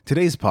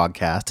Today's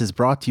podcast is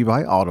brought to you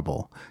by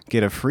Audible.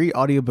 Get a free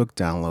audiobook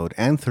download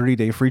and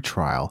 30-day free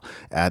trial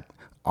at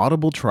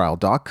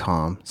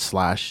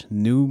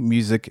audibletrial.com/new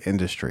music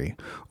industry.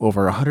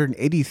 Over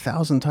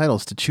 180,000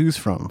 titles to choose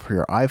from for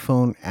your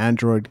iPhone,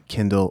 Android,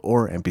 Kindle,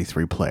 or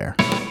MP3 player.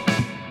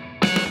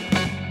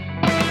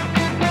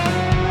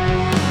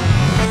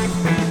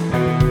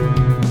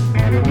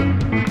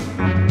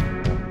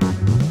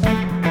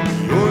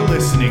 You're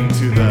listening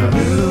to the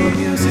New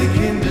Music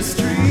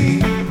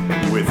Industry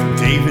with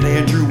David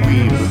Andrew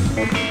Weeb.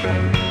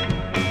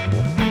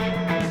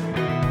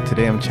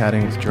 Today I'm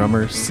chatting with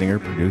drummer, singer,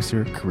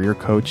 producer, career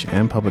coach,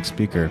 and public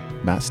speaker,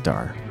 Matt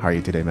Starr. How are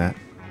you today, Matt?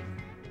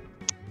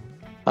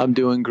 I'm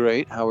doing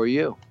great. How are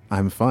you?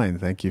 I'm fine.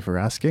 Thank you for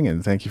asking,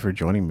 and thank you for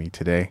joining me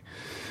today.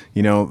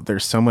 You know,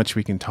 there's so much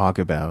we can talk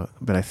about,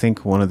 but I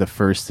think one of the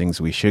first things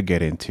we should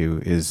get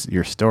into is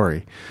your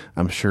story.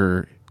 I'm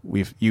sure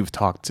you've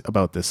talked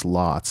about this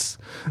lots,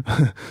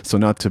 so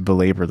not to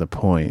belabor the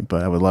point,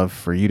 but I would love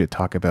for you to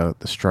talk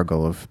about the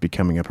struggle of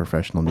becoming a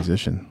professional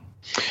musician.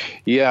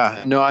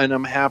 Yeah, no, and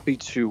I'm happy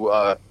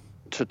to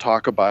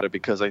talk about it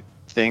because I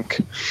think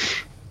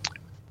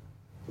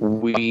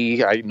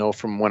I know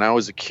from when I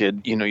was a kid,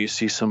 you know, you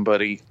see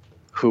somebody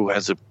who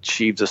has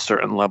achieved a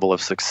certain level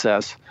of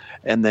success,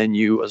 and then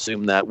you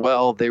assume that,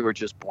 well, they were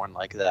just born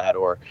like that,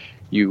 or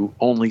you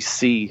only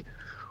see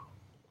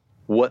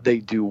what they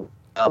do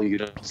well. You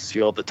don't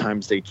see all the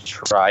times they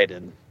tried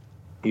and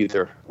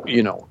either,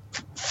 you know,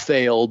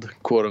 failed,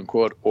 quote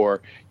unquote,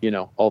 or, you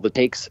know, all the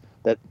takes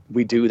that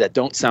we do that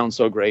don't sound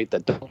so great,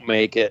 that don't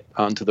make it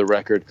onto the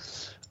record.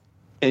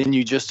 And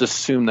you just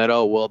assume that,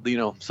 oh, well, you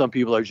know, some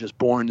people are just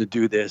born to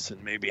do this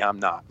and maybe I'm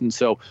not. And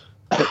so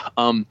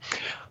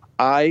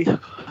I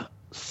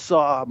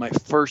saw my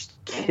first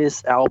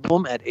Kiss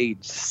album at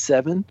age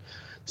 7.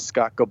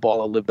 Scott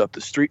Gabala lived up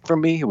the street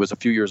from me. He was a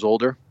few years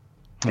older,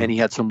 and he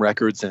had some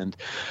records, and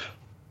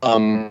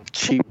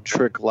Cheap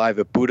Trick Live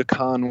at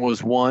Budokan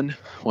was one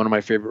of my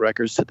favorite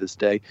records to this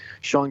day.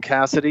 Sean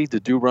Cassidy, the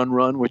Do Run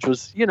Run, which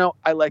was, you know,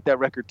 I like that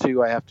record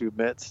too, I have to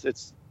admit.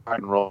 It's rock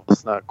and roll.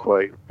 It's not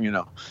quite, you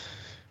know,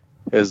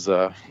 as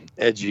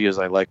edgy as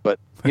I like, but,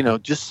 you know,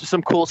 just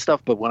some cool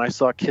stuff. But when I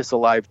saw Kiss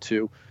Alive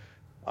too,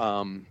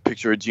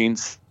 picture of Gene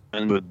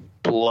Simmons with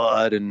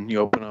blood, and you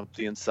open up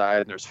the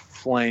inside and there's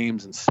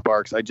flames and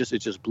sparks. It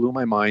just blew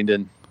my mind.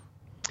 And,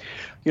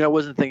 you know, I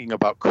wasn't thinking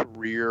about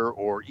career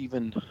or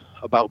even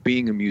about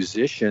being a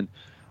musician.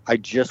 I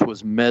just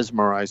was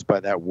mesmerized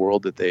by that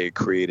world that they had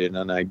created,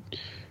 and I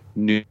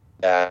knew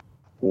that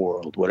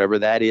world, whatever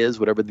that is,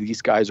 whatever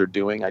these guys are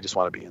doing, I just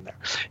want to be in there.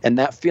 And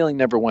that feeling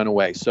never went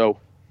away. So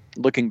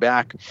looking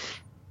back,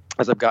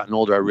 as I've gotten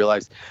older, I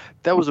realized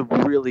that was a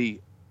really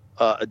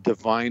a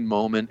divine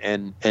moment,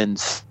 and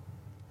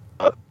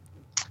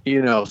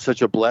you know,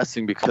 such a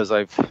blessing, because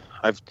I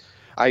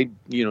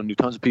you know, knew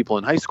tons of people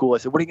in high school. I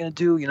said, what are you going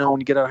to do, you know,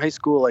 when you get out of high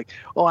school? Like,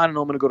 oh, I don't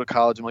know, I'm going to go to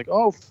college. I'm like,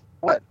 oh,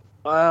 what?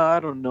 I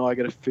don't know. I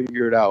got to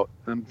figure it out.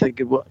 And I'm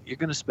thinking, well, you're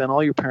going to spend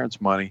all your parents'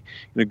 money.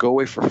 You're going to go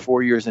away for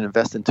 4 years and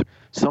invest into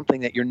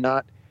something that you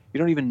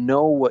don't even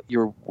know what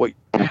you're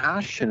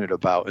passionate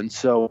about. And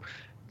so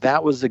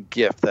that was a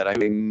gift that I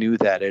knew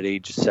that at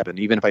age 7,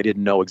 even if I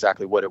didn't know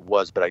exactly what it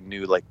was, but I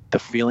knew like the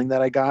feeling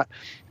that I got,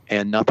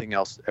 and nothing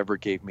else ever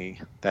gave me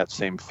that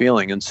same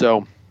feeling. And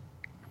so,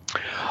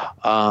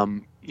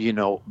 you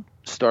know,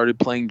 started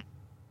playing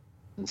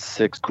in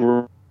 6th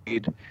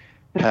grade,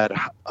 had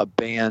a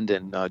band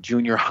in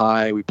junior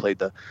high. We played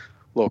the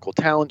local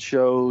talent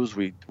shows.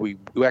 We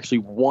actually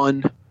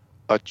won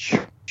a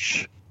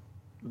church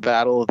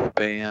battle of the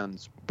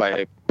bands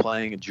by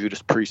playing a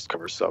Judas Priest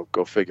cover, so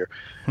go figure.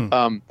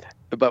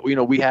 But, you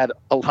know, we had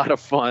a lot of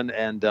fun,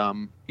 and,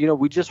 you know,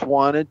 we just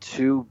wanted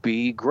to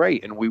be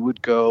great. And we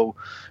would go,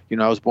 you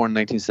know, I was born in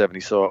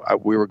 1970, so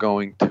we were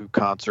going to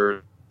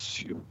concerts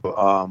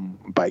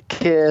by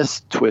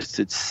Kiss,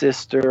 Twisted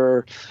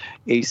Sister,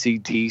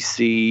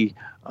 AC/DC,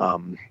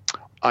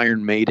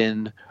 Iron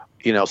Maiden,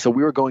 you know, so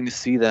we were going to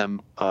see them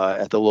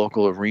at the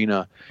local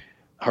arena,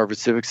 Harvard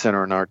Civic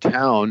Center in our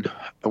town,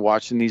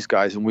 watching these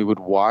guys, and we would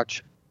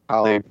watch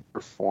how they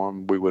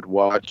performed. We would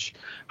watch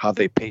how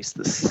they paced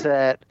the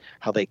set,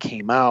 how they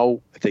came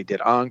out, if they did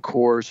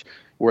encores,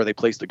 where they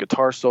placed the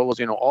guitar solos,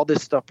 you know, all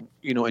this stuff,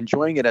 you know,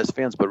 enjoying it as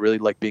fans, but really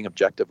like being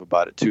objective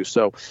about it too.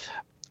 So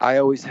I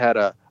always had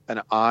an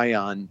eye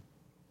on,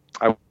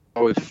 I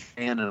was a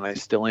fan, and I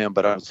still am,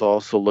 but I was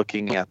also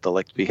looking at the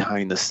like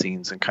behind the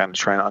scenes and kind of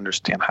trying to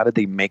understand, how did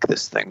they make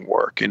this thing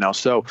work, you know?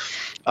 So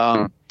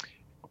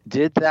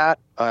did that.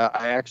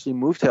 I actually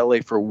moved to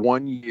LA for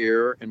 1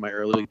 year in my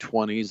early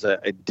 20s.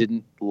 I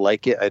didn't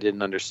like it. I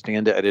didn't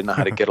understand it. I didn't know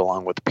how to get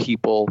along with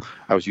people.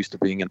 I was used to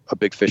being a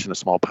big fish in a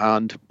small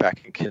pond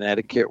back in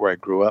Connecticut, where I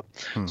grew up.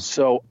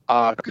 So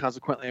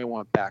consequently, I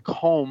went back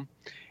home.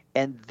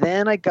 And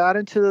then I got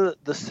into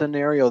the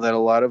scenario that a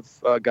lot of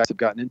guys have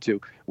gotten into,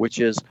 which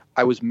is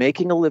I was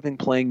making a living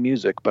playing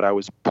music, but I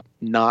was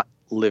not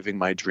living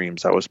my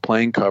dreams. I was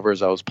playing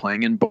covers. I was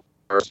playing in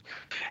bars,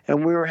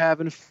 and we were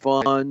having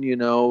fun, you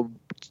know,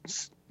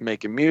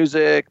 making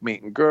music,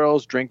 meeting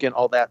girls, drinking,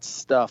 all that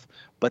stuff.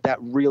 But that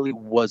really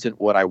wasn't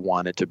what I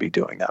wanted to be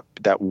doing.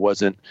 That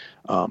wasn't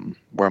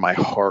where my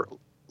heart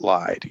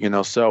lied,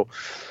 So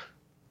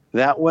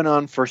that went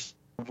on for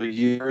several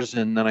years,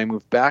 and then I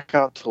moved back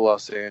out to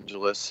Los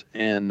Angeles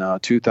in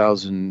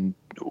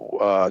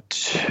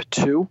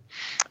 2002,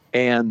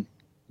 and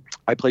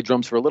I played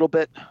drums for a little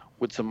bit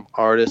with some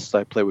artists.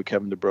 I played with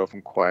Kevin DuBrow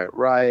from Quiet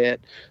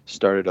Riot,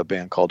 started a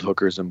band called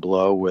Hookers and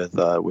Blow with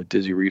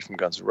Dizzy Reed from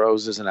Guns N'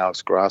 Roses and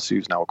Alex Grassi,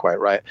 who's now with Quiet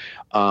Riot.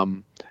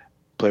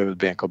 Played with a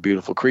band called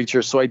Beautiful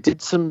Creature. So I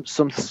did some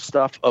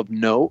stuff of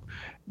note,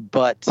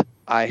 but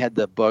I had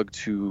the bug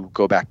to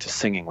go back to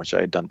singing, which I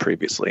had done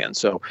previously. And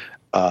so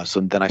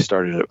then I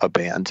started a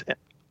band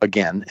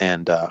again,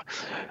 and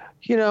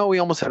we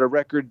almost had a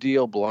record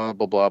deal, blah,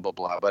 blah, blah, blah,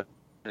 blah, but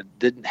it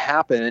didn't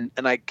happen.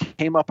 And I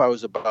came up, I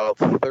was about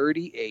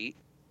 38.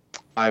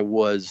 I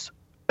was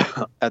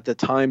at the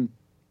time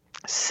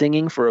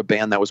singing for a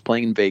band that was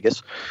playing in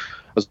Vegas.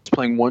 I was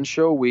playing one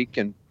show a week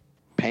and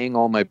paying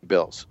all my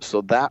bills. So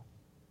that,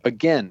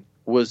 again,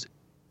 was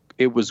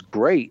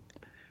great,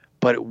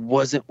 but it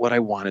wasn't what I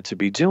wanted to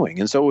be doing.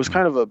 And so it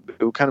kind of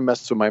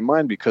messed with my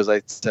mind, because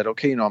I said,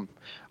 okay, I'm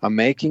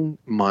making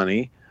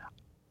money.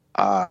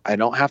 I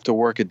don't have to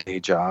work a day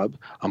job.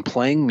 I'm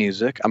playing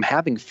music. I'm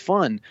having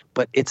fun,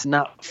 but it's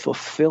not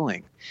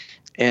fulfilling.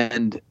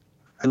 And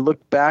I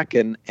look back,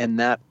 and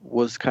that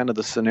was kind of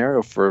the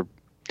scenario for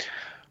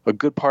a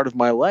good part of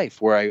my life,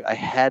 where I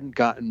hadn't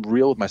gotten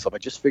real with myself. I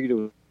just figured it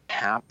would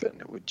happen.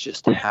 It would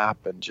just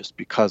happen just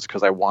because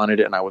I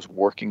wanted it, and I was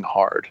working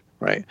hard,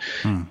 right?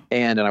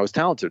 And I was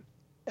talented.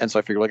 And so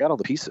I figured, I got all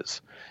the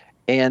pieces.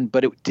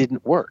 But it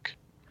didn't work.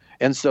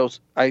 And so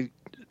I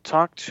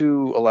talk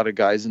to a lot of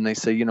guys, and they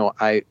say,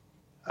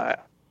 I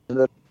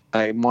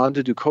wanted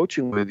to do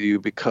coaching with you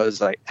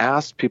because I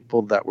asked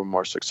people that were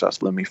more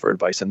successful than me for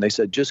advice, and they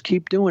said, just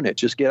keep doing it.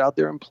 Just get out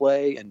there and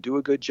play and do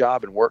a good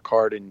job and work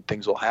hard, and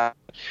things will happen.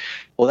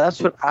 Well,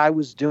 that's what I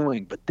was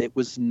doing, but it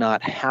was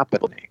not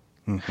happening.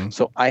 Mm-hmm.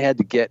 So I had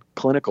to get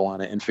clinical on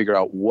it and figure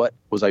out what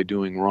was I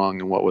doing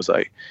wrong, and I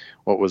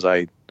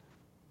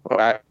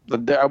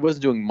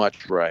wasn't doing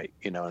much right.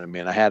 You know what I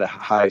mean? I had a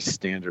high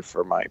standard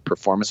for my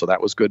performance, so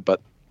that was good, but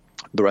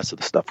the rest of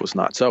the stuff was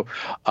not. So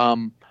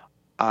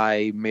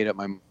I made up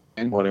my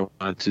mind what I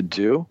wanted to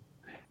do,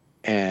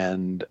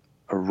 and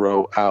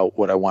wrote out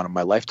what I wanted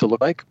my life to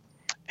look like,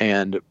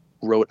 and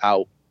wrote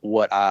out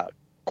what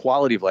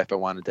quality of life I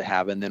wanted to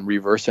have, and then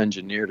reverse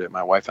engineered it.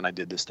 My wife and I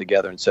did this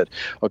together and said,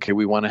 okay,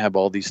 we want to have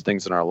all these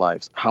things in our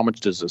lives. How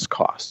much does this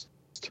cost?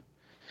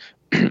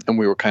 And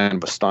we were kind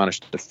of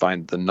astonished to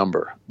find the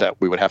number that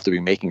we would have to be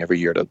making every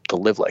year to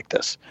live like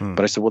this.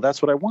 But I said, well,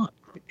 that's what I want.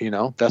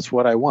 That's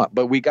what I want.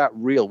 But we got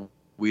real.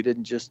 We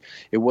didn't just,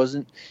 it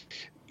wasn't,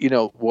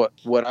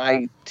 what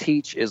I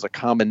teach is a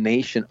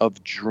combination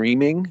of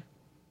dreaming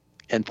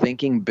and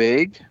thinking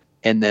big,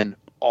 and then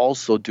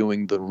also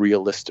doing the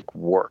realistic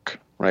work,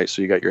 right?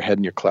 So you got your head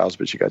in your clouds,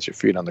 but you got your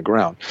feet on the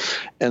ground.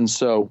 And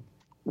so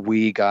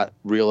we got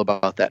real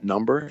about that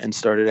number and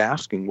started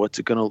asking, what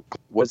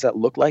does that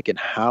look like, and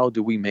how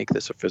do we make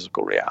this a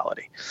physical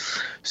reality?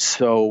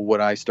 So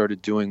what I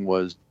started doing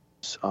was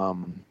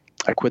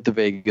I quit the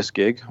Vegas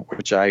gig,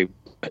 which I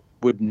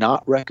would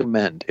not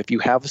recommend. If you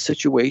have a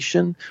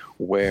situation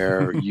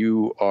where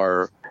you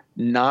are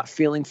not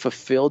feeling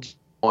fulfilled, you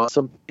want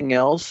something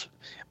else,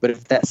 but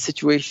if that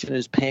situation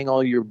is paying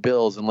all your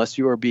bills, unless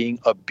you are being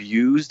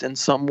abused in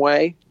some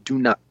way, do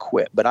not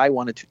quit. But I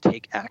wanted to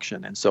take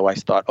action. And so I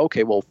thought,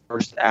 okay, well,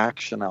 first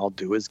action I'll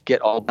do is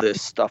get all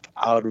this stuff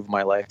out of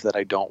my life that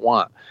I don't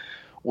want.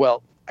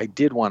 Well, I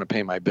did want to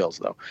pay my bills,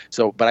 though.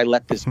 But I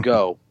let this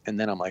go. And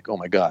then I'm like, oh,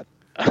 my God.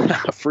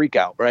 A freak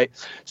out, right?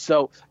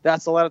 So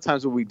that's a lot of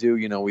times what we do.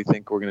 We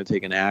think we're going to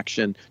take an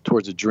action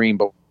towards a dream,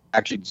 but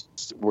actually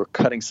we're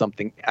cutting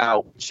something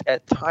out, which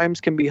at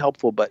times can be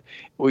helpful, but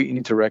we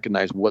need to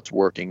recognize what's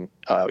working,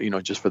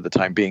 just for the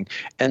time being.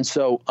 And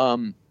so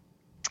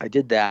I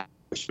did that,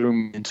 which threw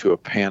me into a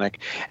panic.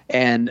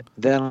 And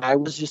then I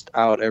was just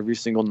out every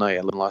single night.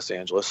 I live in Los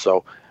Angeles,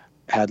 so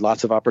I had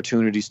lots of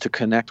opportunities to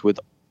connect with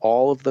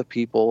all of the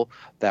people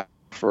that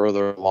were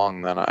further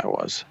along than I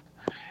was.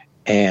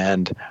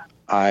 And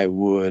I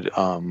would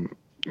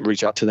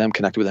reach out to them,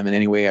 connect with them in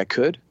any way I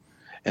could.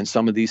 And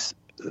some of these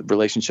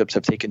relationships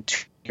have taken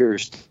 2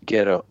 years to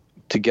get a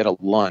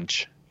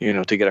lunch,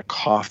 to get a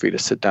coffee, to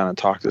sit down and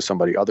talk to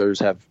somebody.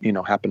 Others have,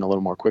 happened a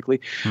little more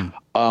quickly.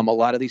 A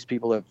lot of these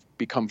people have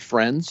become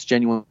friends,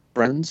 genuine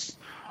friends.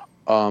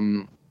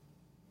 The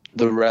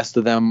rest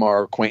of them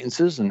are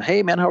acquaintances, and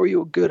hey, man, how are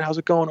you? Good. How's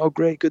it going? Oh,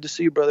 great. Good to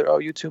see you, brother. Oh,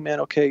 you too, man.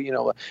 Okay.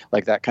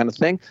 Like that kind of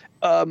thing.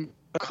 A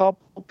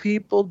couple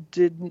people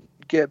didn't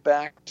get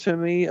back to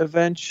me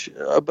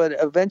but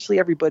eventually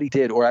everybody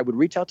did. Or I would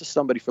reach out to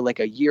somebody for like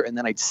a year, and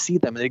then I'd see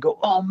them and they'd go,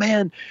 oh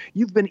man,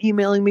 you've been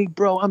emailing me,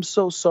 bro. I'm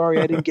so sorry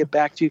I didn't get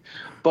back to you.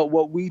 But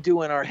what we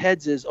do in our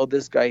heads is, oh,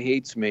 this guy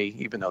hates me,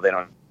 even though they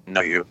don't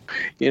know you.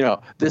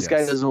 This guy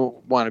Yes.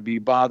 doesn't want to be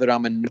bothered.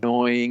 I'm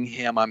annoying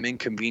him. I'm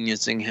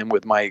inconveniencing him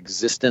with my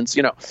existence,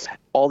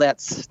 all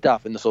that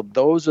stuff. And so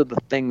those are the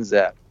things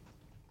that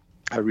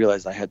I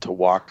realized I had to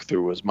walk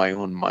through, was my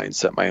own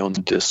mindset, my own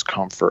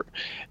discomfort.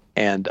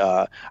 And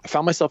I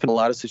found myself in a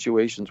lot of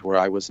situations where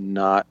I was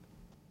not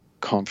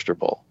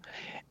comfortable,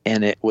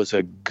 and it was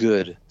a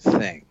good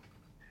thing.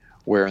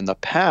 Where in the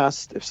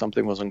past, if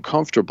something was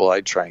uncomfortable,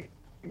 I'd try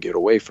and get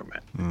away from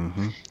it.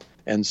 Mm-hmm.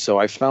 And so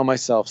I found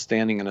myself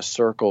standing in a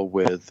circle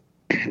with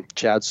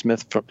Chad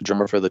Smith,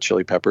 drummer for the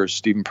Chili Peppers,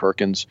 Stephen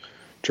Perkins,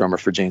 drummer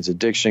for Jane's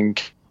Addiction,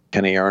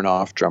 Kenny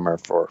Aronoff, drummer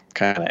for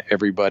kind of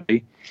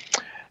everybody,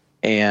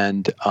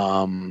 and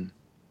one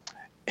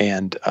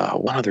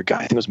other guy, I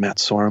think it was Matt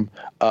Sorum.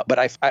 But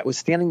I was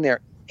standing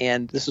there,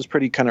 and this was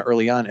pretty kind of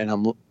early on,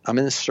 and I'm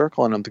in this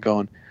circle, and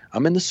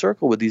I'm in the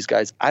circle with these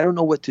guys. I don't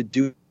know what to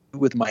do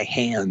with my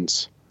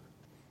hands.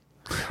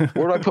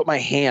 Where do I put my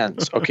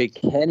hands? Okay,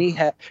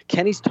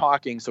 Kenny's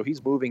talking, so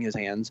he's moving his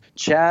hands.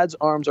 Chad's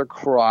arms are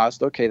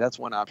crossed. Okay, that's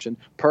one option.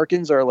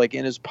 Perkins are like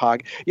in his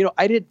pocket.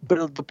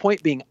 But the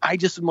point being, I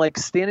just am like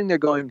standing there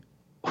going,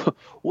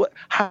 what?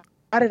 How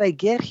did I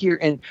get here?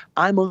 And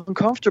I'm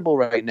uncomfortable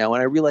right now.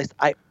 And I realized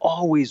I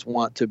always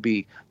want to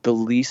be the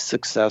least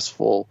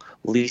successful,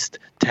 least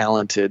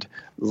talented,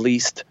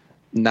 least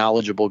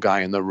knowledgeable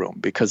guy in the room,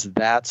 because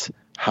that's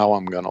how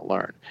I'm going to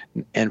learn.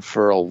 And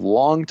for a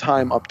long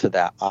time up to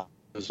that, I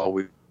was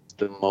always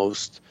the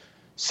most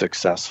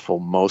successful,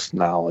 most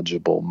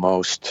knowledgeable,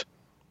 most,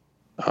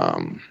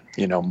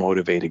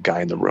 motivated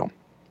guy in the room.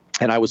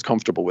 And I was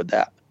comfortable with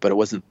that, but it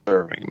wasn't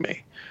serving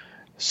me.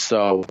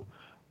 So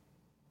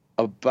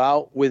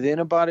within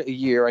about a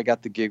year, I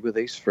got the gig with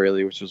Ace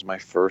Frehley, which was my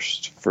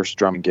first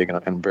drumming gig in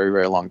a very,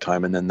 very long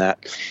time. And then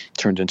that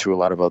turned into a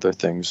lot of other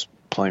things,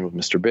 playing with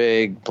Mr.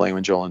 Big, playing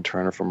with Joel and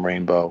Turner from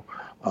Rainbow,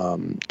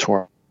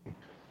 touring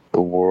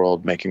the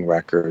world, making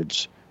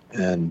records,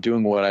 and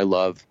doing what I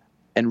love,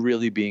 and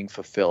really being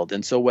fulfilled.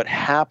 And so what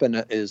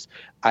happened is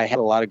I had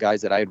a lot of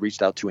guys that I had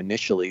reached out to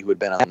initially who had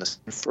been on this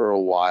for a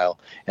while,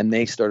 and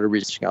they started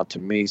reaching out to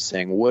me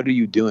saying, what are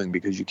you doing?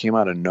 Because you came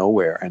out of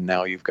nowhere, and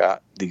now you've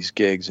got these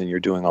gigs and you're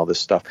doing all this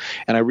stuff.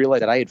 And I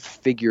realized that I had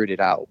figured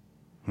it out,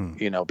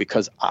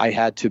 because I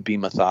had to be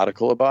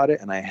methodical about it,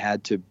 and I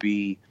had to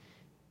be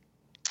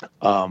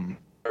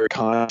very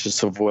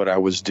conscious of what I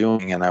was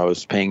doing, and I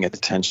was paying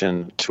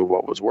attention to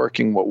what was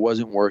working, what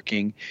wasn't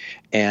working,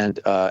 and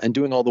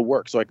doing all the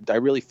work. So I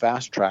really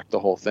fast tracked the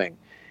whole thing,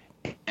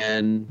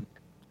 and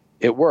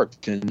it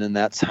worked. And then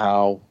that's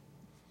how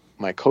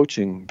my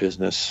coaching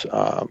business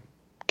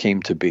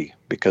came to be,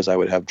 because I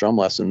would have drum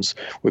lessons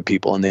with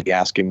people, and they'd be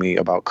asking me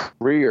about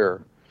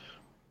career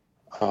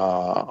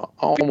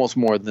almost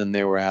more than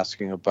they were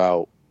asking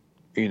about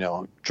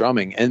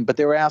drumming. But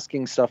they were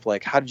asking stuff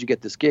like, how did you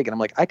get this gig? And I'm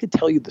like, I could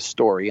tell you the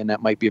story, and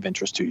that might be of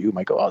interest to you. You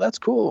might go, oh, that's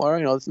cool, or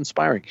that's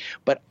inspiring.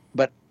 But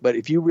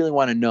if you really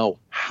want to know,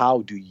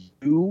 how do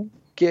you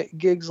get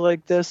gigs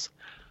like this,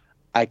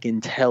 I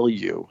can tell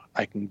you.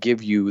 I can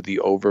give you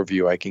the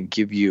overview. I can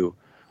give you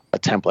a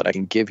template. I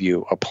can give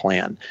you a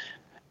plan,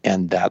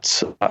 and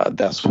that's what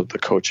the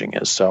coaching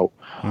is. So,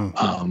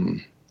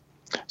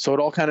 so it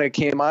all kind of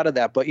came out of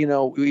that. But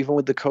even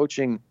with the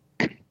coaching,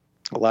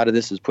 a lot of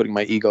this is putting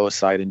my ego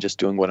aside and just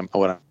doing what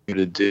I'm here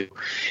to do.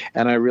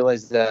 And I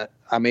realized that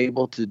I'm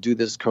able to do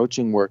this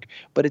coaching work,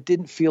 but it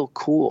didn't feel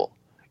cool.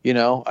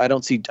 I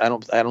don't think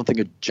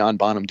of John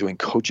Bonham doing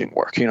coaching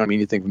work.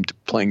 You think of him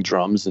playing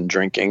drums and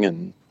drinking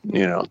and,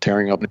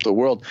 tearing up the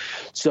world.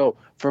 So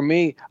for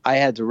me, I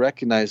had to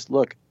recognize,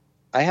 look,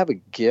 I have a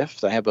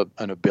gift, I have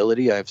an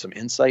ability, I have some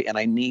insight, and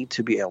I need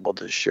to be able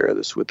to share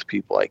this with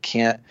people. I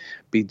can't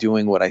be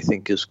doing what I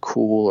think is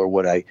cool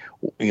or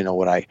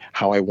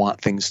how I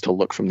want things to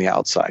look from the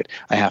outside.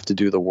 I have to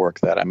do the work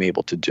that I'm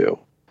able to do.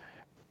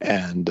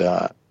 And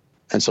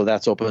so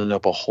that's opened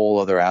up a whole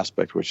other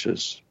aspect, which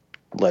has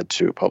led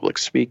to public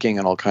speaking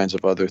and all kinds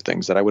of other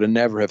things that I would have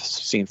never have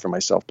seen for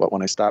myself. But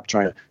when I stopped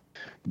trying to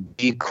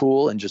be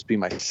cool and just be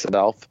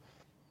myself,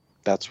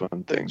 that's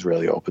when things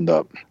really opened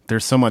up.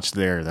 There's so much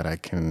there that I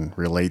can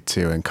relate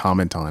to and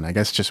comment on. I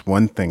guess just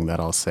one thing that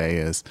I'll say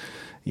is,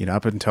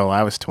 up until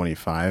I was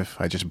 25,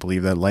 I just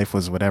believed that life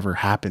was whatever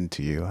happened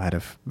to you. I had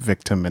a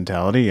victim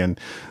mentality, and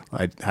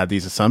I had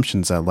these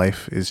assumptions that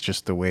life is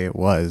just the way it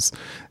was.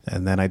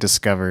 And then I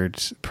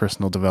discovered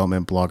personal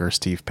development blogger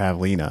Steve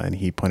Pavlina, and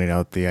he pointed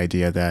out the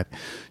idea that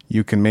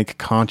you can make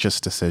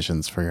conscious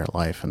decisions for your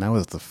life. And that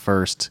was the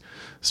first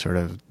sort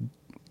of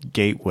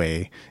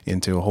gateway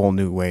into a whole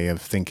new way of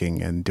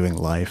thinking and doing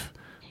life.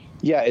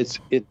 Yeah,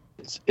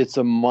 it's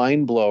a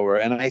mind blower.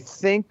 And I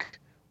think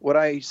what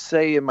I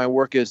say in my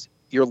work is,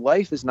 your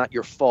life is not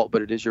your fault,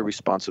 but it is your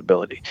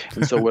responsibility.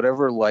 And so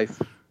whatever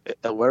life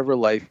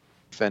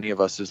any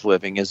of us is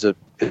living is a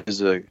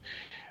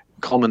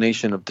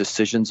culmination of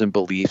decisions and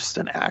beliefs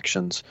and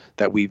actions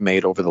that we've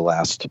made over the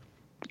last,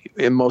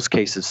 in most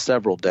cases,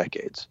 several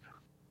decades.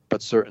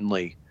 But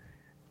certainly,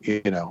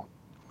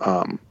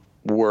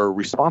 we're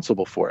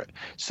responsible for it.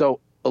 So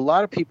a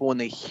lot of people, when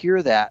they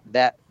hear that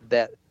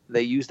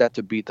they use that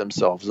to beat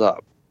themselves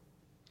up.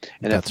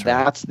 And if That's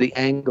right. that's the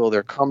angle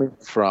they're coming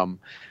from,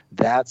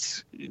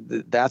 that's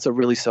a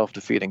really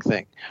self-defeating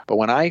thing. But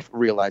when I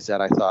realized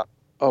that, I thought,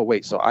 oh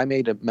wait, so I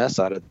made a mess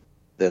out of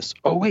this.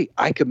 Oh wait,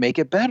 I could make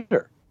it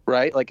better,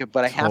 right? Like,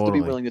 but I have to be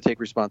Totally. willing to take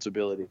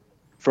responsibility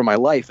for my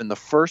life in the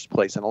first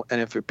place. And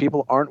if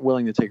people aren't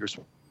willing to take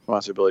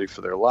responsibility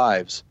for their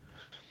lives,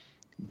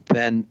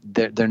 then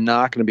they're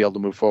not going to be able to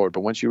move forward.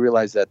 But once you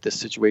realize that this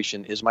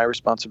situation is my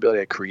responsibility,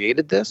 I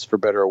created this for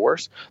better or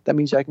worse, that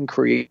means I can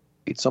create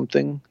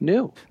something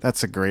new.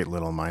 That's a great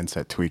little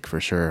mindset tweak for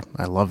sure.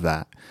 I love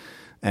that.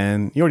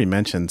 And you already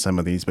mentioned some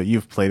of these, but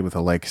you've played with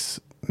the likes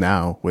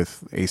now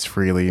with Ace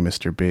Frehley,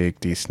 Mr. Big,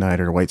 Dee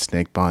Snider,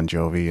 Whitesnake, Bon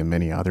Jovi, and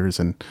many others.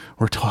 And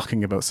we're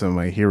talking about some of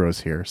my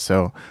heroes here.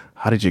 So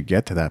how did you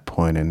get to that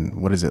point,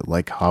 and what is it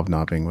like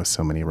hobnobbing with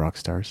so many rock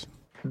stars?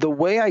 The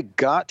way I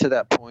got to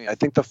that point, I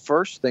think the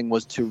first thing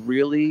was to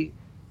really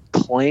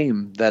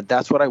claim that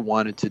that's what I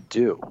wanted to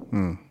do.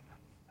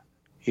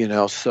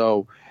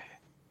 So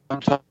I'm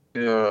talking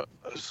to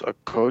a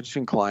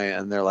coaching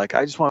client, and they're like,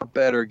 I just want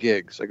better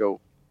gigs. I go,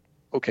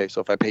 okay,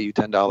 so if I pay you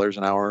 $10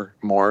 an hour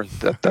more,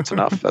 that's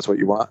enough. That's what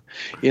you want.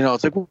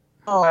 It's like,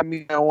 oh, I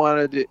mean, I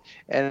wanted it.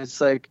 And it's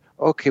like,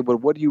 okay, but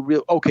what do you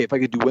really, okay, if I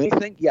could do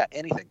anything? Yeah,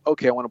 anything.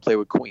 Okay, I want to play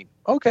with Queen.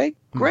 Okay,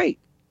 great.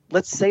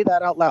 Let's say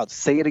that out loud.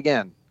 Say it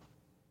again.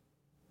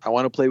 I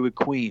want to play with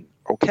Queen.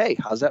 Okay,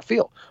 how's that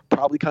feel?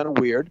 Probably kind of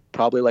weird.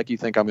 Probably like you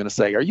think I'm going to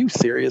say, are you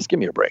serious? Give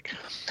me a break.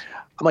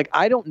 I'm like,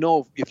 I don't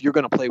know if you're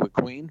going to play with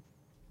Queen,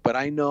 but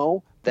I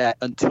know that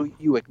until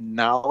you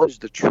acknowledge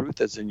the truth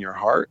that's in your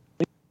heart,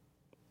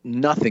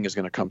 nothing is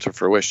going to come to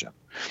fruition.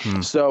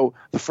 So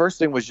the first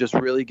thing was just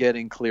really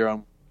getting clear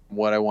on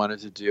what I wanted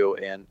to do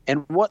and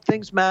what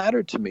things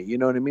mattered to me. You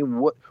know what I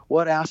mean?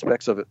 What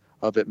aspects of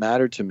it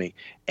mattered to me,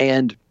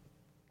 and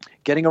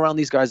getting around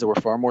these guys that were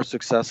far more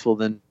successful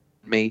than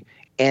me,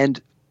 and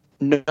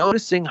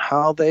noticing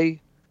how they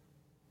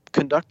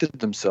conducted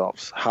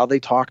themselves, how they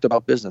talked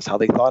about business, how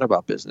they thought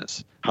about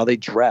business, how they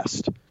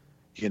dressed,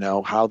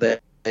 how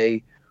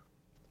they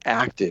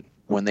acted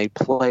when they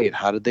played.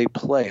 How did they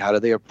play? How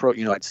did they approach?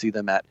 I'd see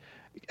them at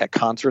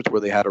concerts where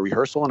they had a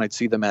rehearsal, and I'd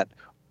see them at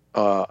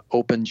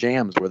open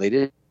jams where they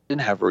didn't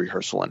have a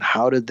rehearsal. And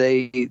how did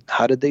they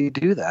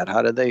do that?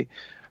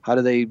 How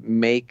do they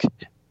make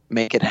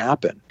it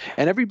happen?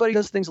 And everybody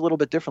does things a little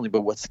bit differently,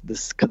 but what's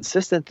this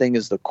consistent thing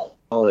is the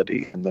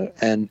quality and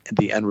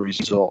the end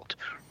result,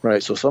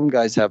 right? So some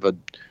guys have a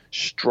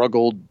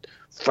struggled,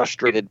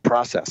 frustrated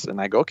process,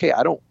 and I go, okay,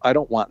 I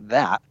don't want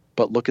that,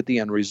 but look at the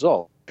end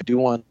result. I do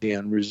want the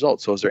end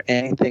result. So is there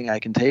anything I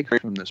can take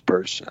from this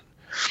person?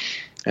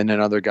 And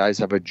then other guys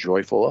have a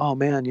joyful, oh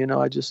man,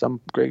 I'm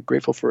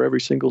grateful for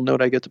every single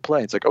note I get to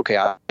play. It's like, okay,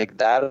 I like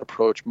that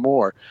approach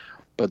more,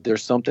 but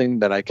there's something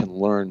that I can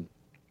learn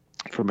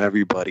from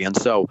everybody. And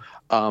so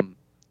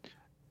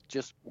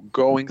just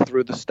going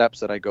through the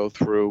steps that I go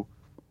through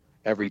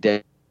every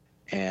day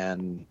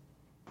and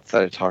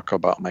that I talk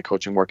about my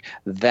coaching work,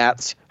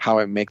 that's how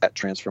I make that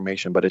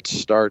transformation. But it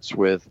starts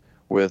with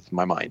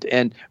my mind.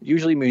 And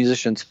usually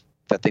musicians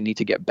that they need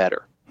to get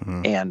better.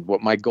 And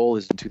what my goal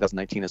is in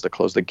 2019 is to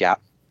close the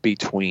gap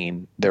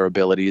between their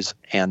abilities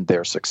and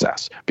their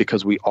success,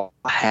 because we all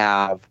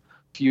have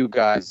few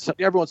guys.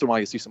 Every once in a while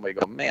you see somebody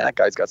go, man, that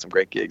guy's got some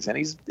great gigs, and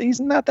he's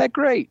not that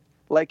great.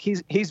 Like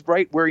he's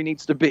right where he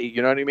needs to be.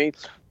 You know what I mean?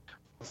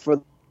 For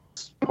the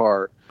most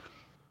part,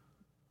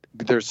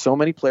 there's so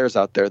many players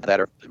out there that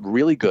are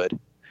really good,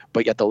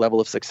 but yet the level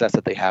of success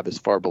that they have is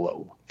far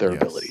below their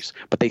abilities.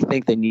 But they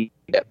think they need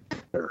to get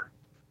better.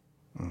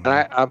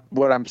 And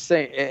what I'm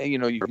saying, you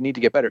need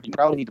to get better. You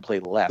probably need to play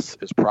less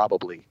is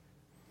probably,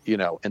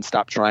 and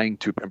stop trying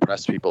to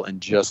impress people and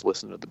just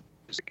listen to the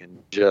music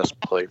and just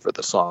play for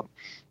the song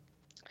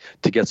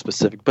to get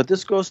specific. But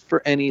this goes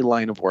for any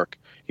line of work,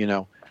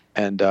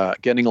 and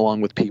getting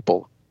along with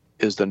people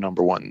is the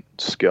number one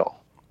skill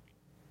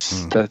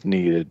that's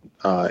needed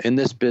in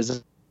this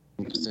business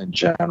in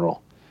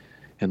general,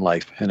 in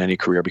life, in any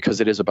career,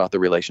 because it is about the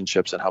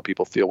relationships and how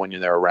people feel when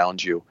they're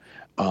around you.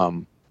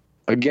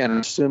 Again,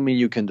 assuming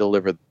you can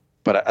deliver,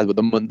 but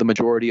the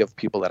majority of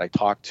people that I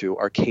talk to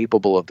are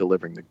capable of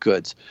delivering the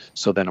goods.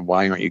 So then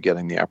why aren't you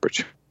getting the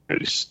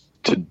opportunities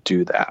to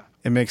do that?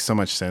 It makes so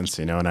much sense,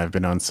 and I've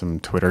been on some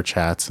Twitter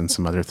chats and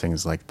some other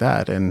things like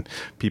that, and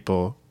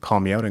people call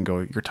me out and go,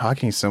 you're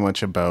talking so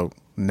much about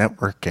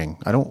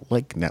networking. I don't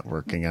like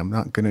networking. I'm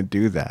not going to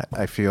do that.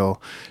 I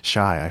feel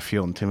shy. I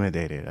feel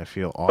intimidated. I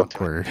feel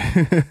awkward.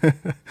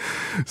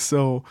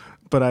 So,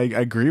 but I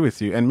agree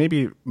with you. And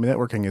maybe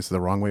networking is the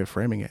wrong way of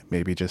framing it.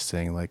 Maybe just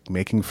saying like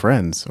making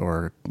friends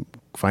or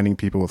finding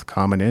people with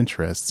common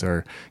interests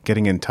or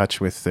getting in touch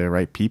with the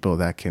right people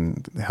that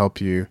can help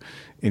you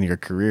in your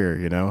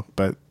career,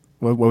 But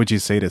what would you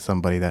say to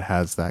somebody that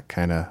has that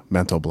kind of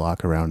mental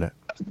block around it?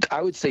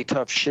 I would say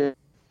tough shit.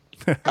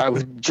 I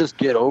would just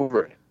get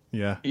over it.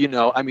 Yeah.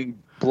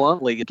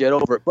 Bluntly, get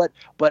over it.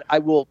 But I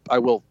will,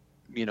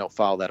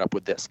 follow that up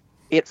with this.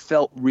 It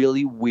felt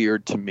really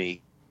weird to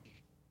me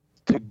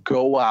to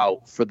go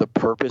out for the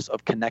purpose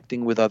of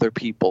connecting with other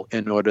people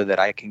in order that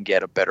I can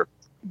get a better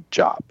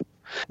job.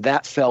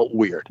 That felt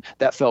weird.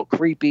 That felt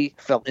creepy,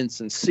 felt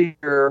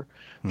insincere,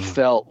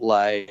 felt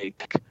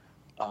like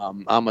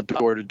I'm a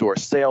door-to-door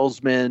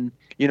salesman.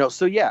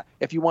 So yeah,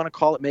 if you want to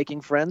call it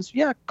making friends,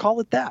 yeah, call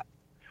it that.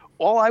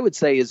 All I would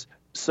say is,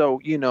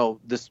 so,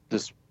 this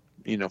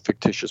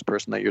fictitious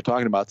person that you're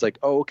talking about, it's like,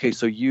 oh, okay,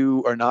 so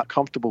you are not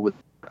comfortable with,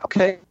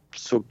 okay,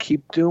 so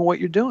keep doing what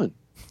you're doing.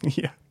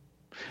 Yeah.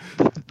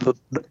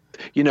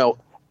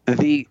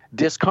 The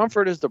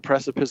discomfort is the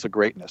precipice of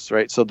greatness,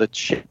 right? So the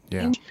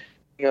change,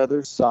 the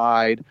other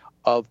side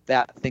of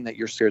that thing that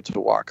you're scared to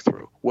walk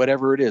through,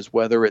 whatever it is,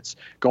 whether it's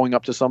going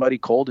up to somebody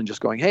cold and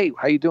just going, hey,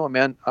 how you doing,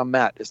 man? I'm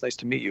Matt. It's nice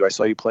to meet you. I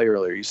saw you play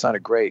earlier. You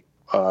sounded great.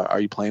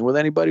 Are you playing with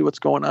anybody? What's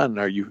going on?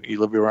 Are you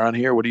live around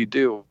here? What do you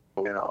do?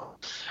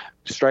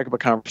 Strike up a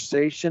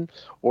conversation.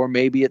 Or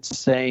maybe it's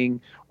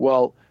saying,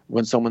 well,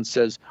 when someone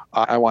says,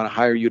 I want to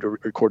hire you to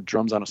record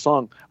drums on a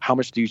song, how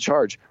much do you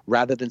charge?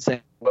 Rather than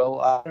saying,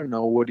 well, I don't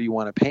know, what do you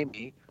want to pay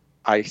me?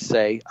 I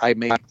say, I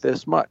make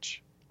this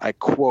much. I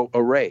quote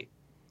a rate.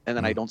 And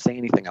then I don't say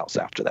anything else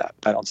after that.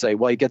 I don't say,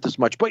 well, you get this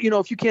much. But,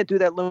 if you can't do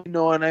that, let me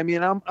know. And I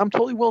mean, I'm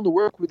totally willing to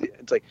work with you.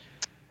 It's like,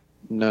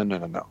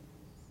 no.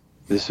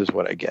 This is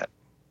what I get.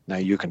 Now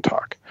you can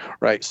talk,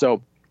 right?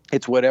 So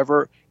it's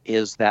whatever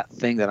is that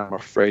thing that I'm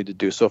afraid to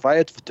do. So if I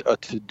had a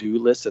to-do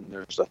list and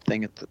there's a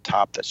thing at the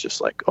top that's just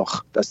like,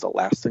 oh, that's the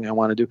last thing I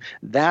want to do,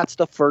 that's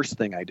the first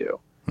thing I do.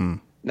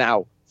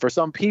 Now, for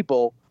some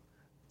people,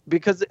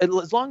 because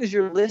as long as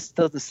your list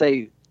doesn't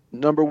say,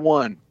 number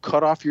 1,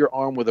 cut off your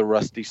arm with a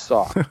rusty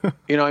saw.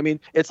 You know what I mean?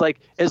 It's like,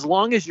 as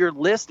long as your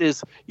list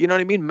is, you know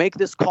what I mean? Make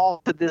this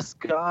call to this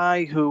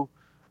guy who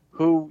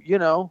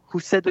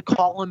said to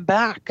call him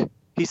back.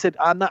 He said,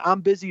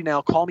 I'm busy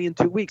now. Call me in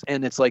 2 weeks.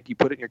 And it's like, you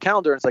put it in your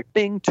calendar and it's like,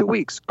 bing, 2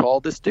 weeks. Call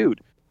this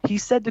dude. He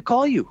said to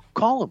call you.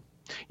 Call him.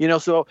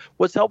 So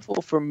what's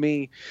helpful for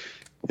me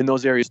in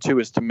those areas too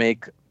is to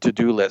make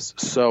to-do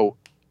lists. So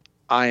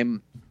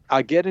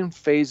I get in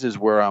phases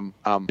where I'm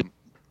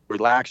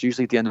relaxed,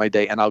 usually at the end of my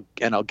day, and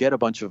I'll get a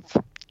bunch of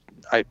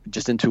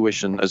just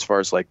intuition as far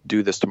as like,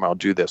 do this tomorrow,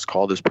 do this,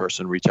 call this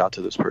person, reach out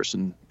to this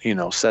person,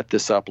 set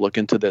this up, look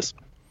into this,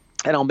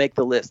 and I'll make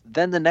the list.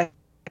 Then the next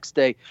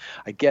day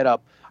I get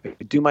up, I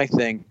do my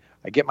thing,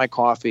 I get my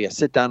coffee, I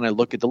sit down and I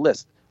look at the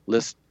list,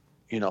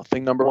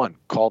 thing number 1,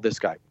 call this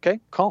guy. Okay,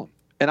 call him.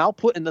 And I'll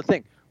put in the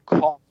thing,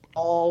 call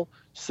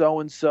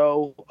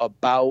so-and-so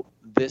about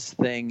this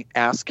thing,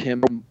 ask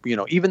him,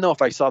 even though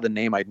if I saw the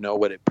name, I'd know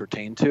what it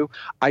pertained to.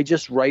 I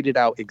just write it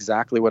out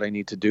exactly what I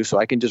need to do so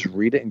I can just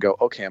read it and go,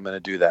 okay, I'm going to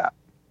do that.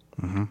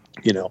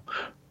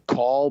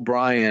 Call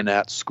Brian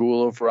at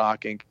School of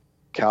Rock in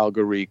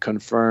Calgary,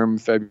 confirm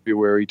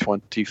February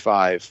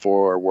 25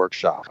 for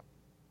workshop.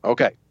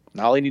 Okay,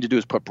 now all I need to do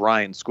is put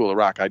Brian, School of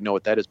Rock. I know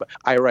what that is, but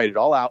I write it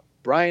all out.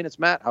 Brian, it's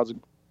Matt. How's it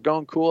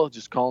going? Cool.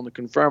 Just calling to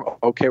confirm.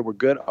 Okay, we're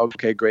good.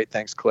 Okay, great.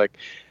 Thanks. Click.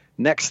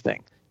 Next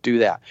thing, do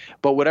that.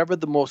 But whatever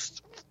the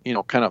most,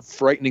 kind of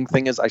frightening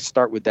thing is, I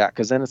start with that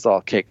because then it's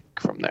all cake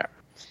from there,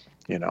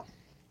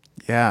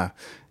 Yeah.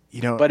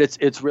 But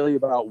it's really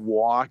about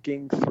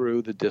walking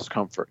through the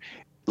discomfort.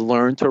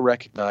 Learn to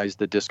recognize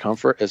the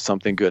discomfort as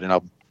something good. And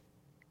I'll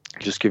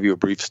just give you a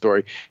brief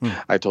story.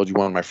 I told you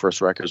one of my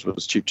first records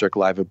was Cheap Trick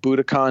live at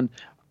Budokan.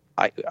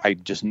 I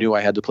just knew I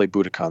had to play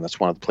Budokan.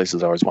 That's one of the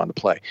places I always wanted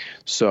to play.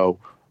 So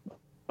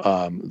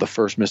the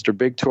first Mr.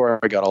 Big tour,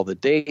 I got all the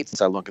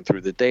dates. I'm looking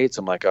through the dates.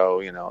 I'm like,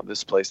 oh,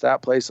 this place,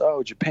 that place.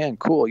 Oh, Japan,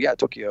 cool. Yeah,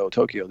 Tokyo,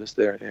 this,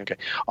 there. Okay,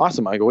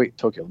 awesome. I go, wait,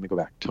 Tokyo. Let me go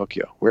back.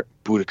 Tokyo. We're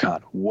at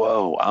Budokan.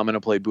 Whoa, I'm going to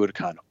play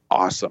Budokan.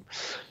 Awesome.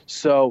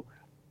 So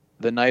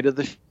the night of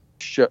the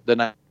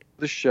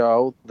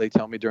show, they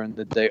tell me during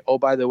the day, oh,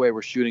 by the way,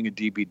 we're shooting a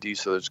DVD,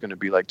 so there's going to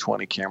be like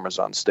 20 cameras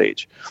on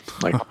stage.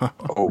 I'm like,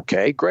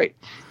 okay, great.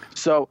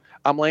 So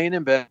I'm laying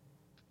in bed,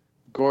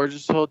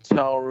 gorgeous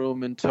hotel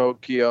room in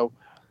Tokyo,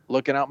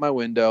 looking out my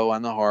window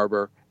on the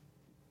harbor,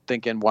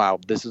 thinking, wow,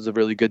 this is a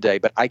really good day,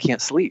 but I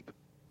can't sleep.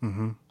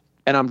 And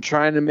I'm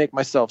trying to make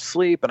myself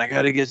sleep, and I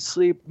got to get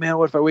sleep. Man,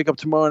 what if I wake up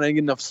tomorrow and I get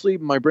enough sleep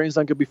and my brain's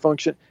not going to be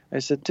functioning? I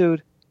said,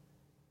 dude,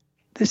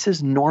 this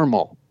is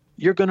normal.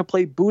 You're going to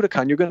play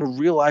Budokan. You're going to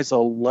realize a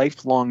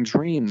lifelong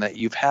dream that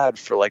you've had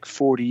for like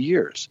 40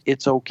 years.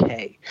 It's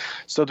okay.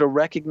 So to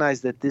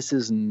recognize that this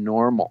is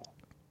normal.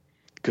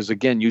 Because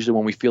again, usually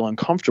when we feel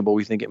uncomfortable,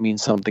 we think it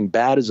means something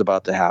bad is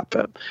about to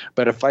happen.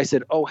 But if I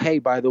said, oh, hey,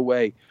 by the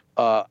way,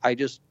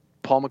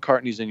 Paul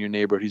McCartney's in your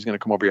neighborhood. He's going to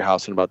come over your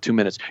house in about 2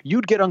 minutes.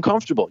 You'd get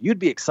uncomfortable. You'd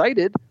be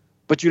excited,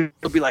 but you'd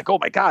be like, oh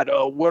my God,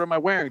 what am I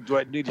wearing? Do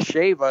I need to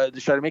shave?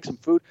 Should I make some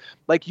food?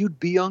 Like, you'd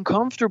be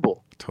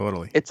uncomfortable.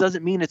 Totally. It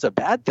doesn't mean it's a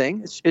bad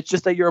thing. It's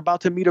just that you're about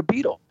to meet a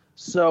Beatle.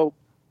 So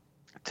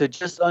to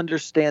just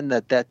understand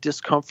that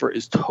discomfort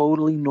is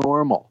totally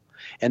normal,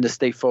 and to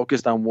stay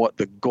focused on what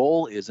the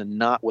goal is and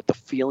not what the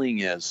feeling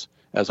is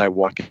as I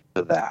walk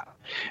into that.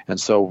 And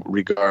so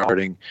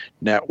regarding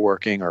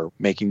networking or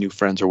making new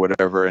friends or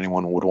whatever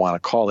anyone would want to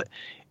call it,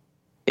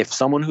 if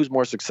someone who's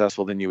more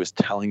successful than you is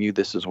telling you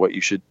this is what you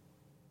should,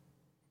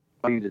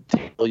 to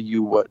tell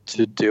you what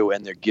to do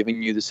and they're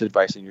giving you this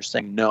advice and you're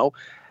saying no,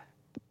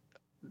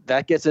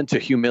 that gets into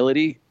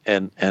humility,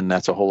 and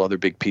that's a whole other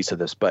big piece of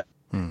this. But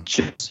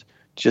just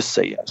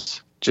say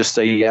yes. Just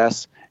say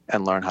yes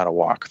and learn how to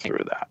walk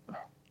through that.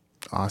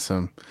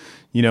 Awesome.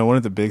 You know, one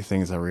of the big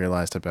things I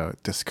realized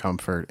about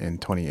discomfort in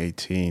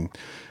 2018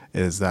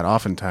 is that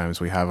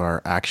oftentimes we have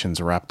our actions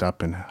wrapped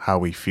up in how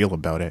we feel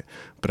about it.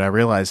 But I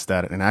realized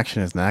that an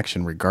action is an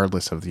action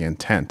regardless of the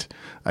intent.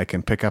 I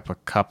can pick up a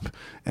cup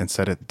and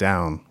set it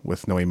down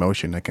with no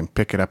emotion. I can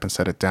pick it up and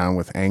set it down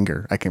with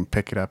anger. I can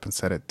pick it up and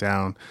set it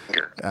down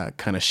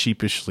kind of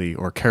sheepishly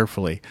or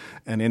carefully.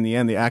 And in the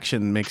end, the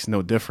action makes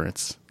no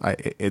difference.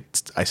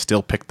 I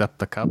still picked up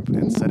the cup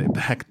and set it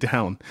back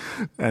down.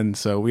 And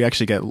so we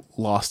actually get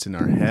lost in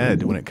our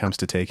head when it comes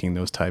to taking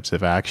those types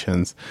of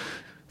actions,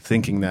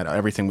 thinking that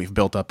everything we've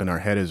built up in our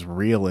head is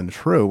real and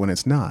true when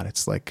it's not.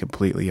 It's like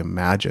completely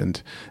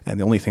imagined. And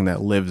the only thing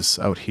that lives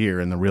out here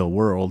in the real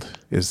world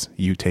is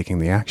you taking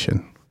the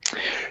action.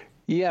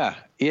 Yeah,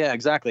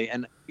 exactly.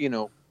 And, you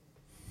know,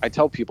 I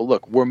tell people,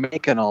 look, we're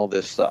making all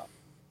this stuff.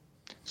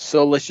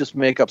 So let's just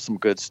make up some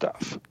good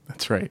stuff.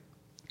 That's right.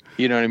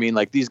 You know what I mean?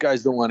 Like, these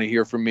guys don't want to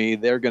hear from me.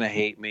 They're going to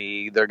hate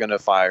me. They're going to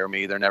fire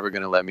me. They're never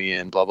going to let me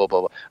in, blah, blah, blah,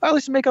 blah. All right,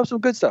 let's make up some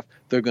good stuff.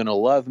 They're going to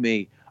love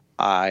me.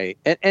 And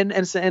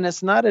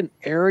it's not an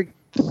arrogant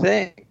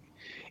thing.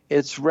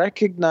 It's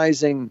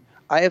recognizing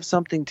I have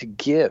something to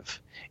give.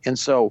 And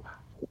so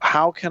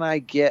how can I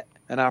get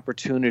an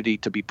opportunity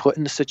to be put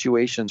into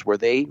situations where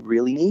they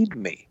really need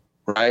me,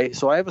 right?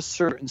 So I have a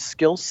certain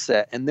skill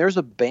set, and there's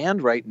a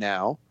band right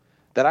now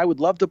that I would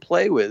love to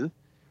play with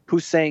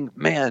who's saying,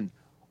 man,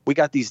 we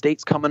got these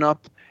dates coming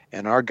up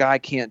and our guy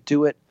can't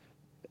do it.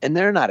 And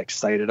they're not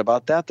excited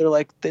about that. They're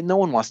like, no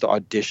one wants to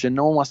audition.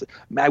 No one wants to.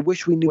 I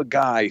wish we knew a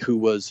guy who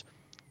was,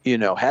 you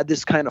know, had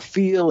this kind of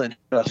feel and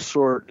a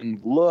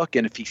certain look.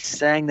 And if he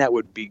sang, that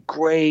would be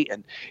great.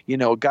 And, you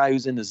know, a guy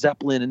who's in the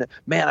Zeppelin. And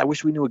man, I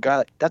wish we knew a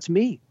guy. That's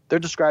me. They're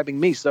describing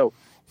me. So,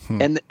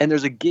 and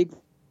there's a gig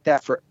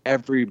that for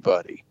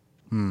everybody.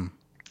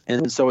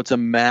 And so it's a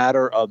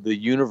matter of the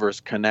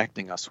universe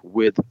connecting us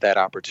with that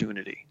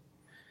opportunity.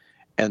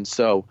 And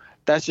so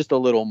that's just a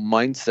little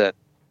mindset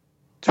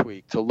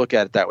tweak to look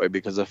at it that way,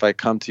 because if I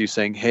come to you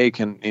saying, hey,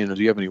 do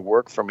you have any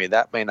work for me,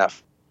 that may not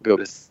go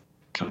to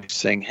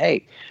saying,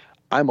 hey,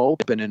 I'm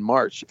open in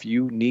March. If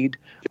you need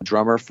a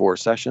drummer for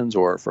sessions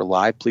or for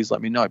live, please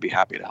let me know. I'd be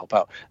happy to help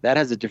out. That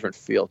has a different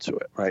feel to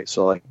it, right?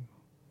 So like,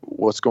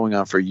 what's going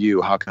on for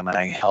you? How can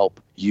I help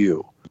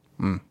you?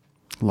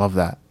 Love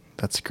that.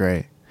 That's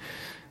great.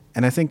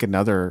 And I think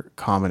another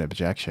common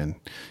objection,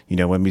 you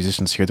know, when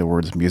musicians hear the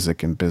words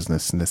music and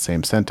business in the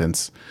same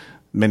sentence,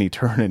 many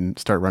turn and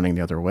start running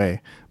the other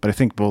way. But I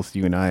think both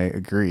you and I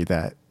agree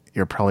that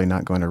you're probably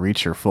not going to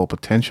reach your full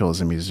potential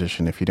as a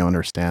musician if you don't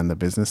understand the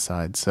business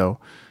side. So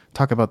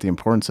talk about the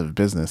importance of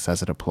business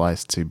as it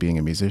applies to being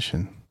a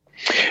musician.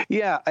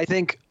 Yeah, I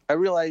think I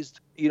realized,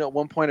 you know, at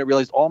one point I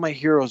realized all my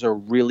heroes are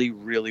really,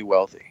 really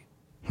wealthy.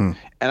 And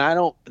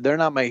they're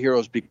not my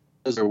heroes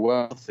because they're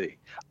wealthy.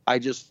 I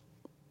just,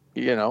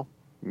 you know,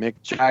 Mick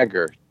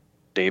Jagger,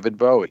 David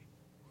Bowie,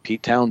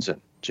 Pete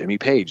Townsend, Jimmy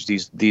Page,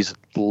 these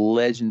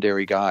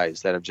legendary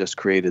guys that have just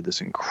created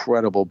this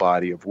incredible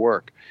body of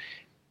work.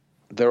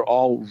 They're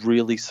all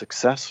really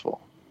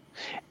successful.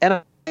 And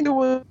I think there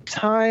was a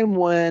time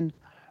when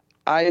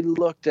I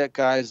looked at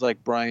guys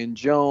like Brian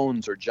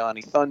Jones or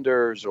Johnny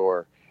Thunders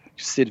or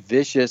Sid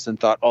Vicious and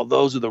thought, oh,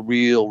 those are the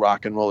real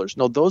rock and rollers.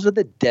 No, those are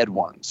the dead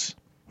ones.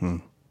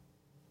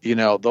 You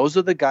know, those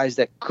are the guys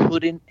that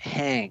couldn't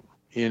hang,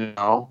 you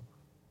know.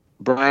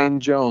 Brian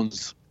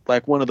Jones,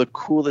 like one of the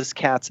coolest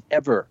cats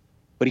ever,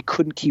 but he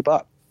couldn't keep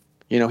up.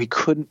 You know, he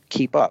couldn't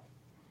keep up.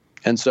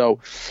 And so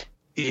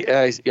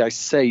I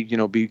say, you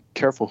know, be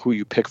careful who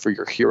you pick for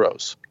your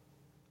heroes,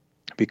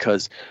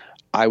 because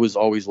I was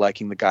always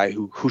liking the guy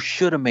who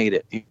should have made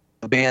it,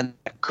 the band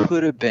that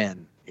could have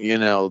been, you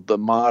know, the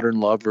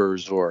Modern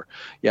Lovers or,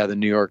 the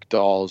New York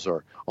Dolls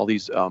or all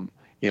these,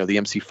 you know, the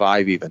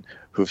MC5 even,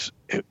 who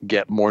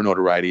get more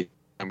notoriety.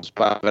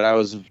 But I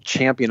was a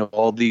champion of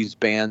all these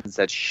bands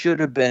that should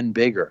have been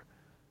bigger.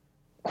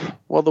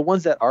 Well, the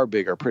ones that are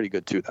big are pretty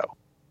good too, though.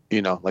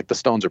 You know, like the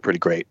Stones are pretty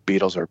great.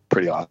 Beatles are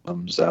pretty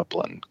awesome.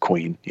 Zeppelin,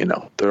 Queen, you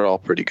know, they're all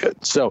pretty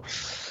good. So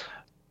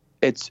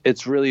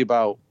it's really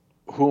about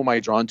who am I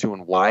drawn to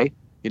and why,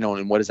 you know,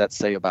 and what does that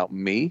say about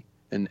me?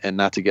 And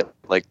not to get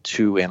like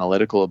too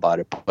analytical about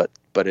it,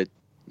 but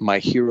my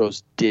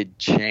heroes did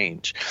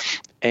change.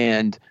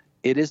 And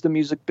it is the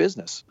music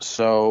business.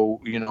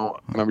 So, you know,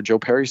 I remember Joe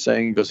Perry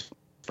saying, he goes,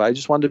 if I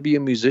just wanted to be a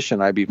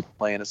musician, I'd be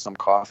playing at some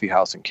coffee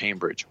house in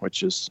Cambridge,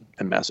 which is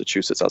in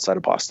Massachusetts outside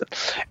of Boston.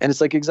 And it's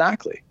like,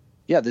 exactly.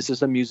 Yeah, this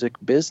is a music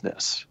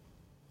business.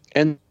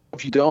 And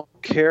if you don't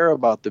care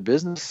about the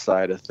business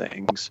side of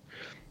things,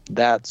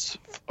 that's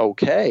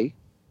okay.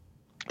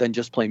 Then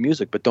just play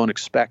music, but don't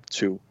expect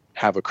to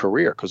have a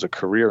career, because a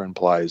career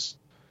implies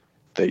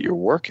that you're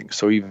working.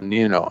 So even,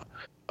 you know,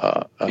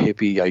 a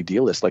hippie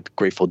idealist like the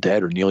Grateful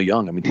Dead or Neil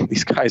Young, I mean,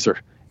 these guys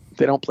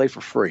they don't play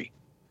for free.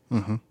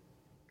 You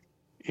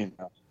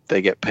know,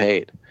 they get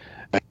paid.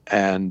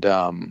 And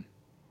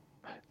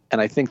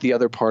I think the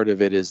other part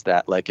of it is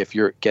that, like, if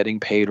you're getting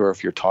paid, or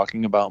if you're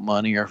talking about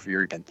money, or if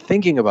you're even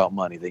thinking about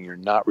money, then you're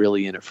not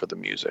really in it for the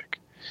music.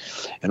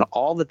 And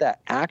all that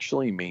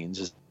actually means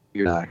is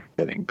you're not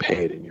getting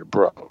paid and you're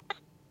broke.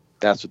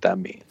 That's what that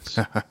means.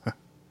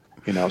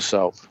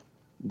 So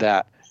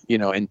that,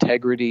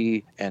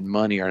 integrity and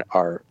money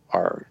are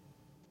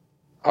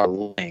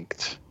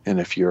linked. And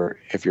if you're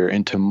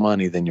into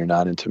money, then you're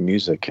not into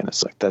music. And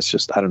it's like, that's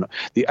just, I don't know.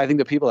 I think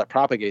the people that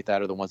propagate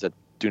that are the ones that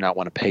do not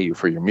want to pay you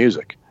for your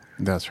music.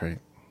 That's right.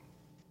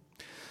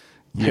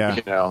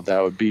 Yeah.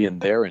 That would be in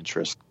their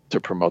interest to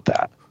promote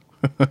that.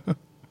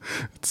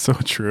 It's so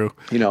true.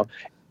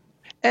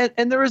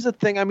 And there is a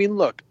thing. I mean,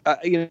 look,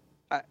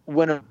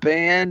 when a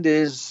band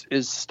is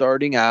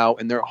starting out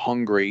and they're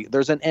hungry,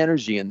 there's an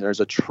energy and there's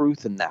a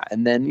truth in that.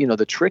 And then,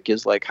 the trick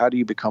is, like, how do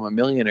you become a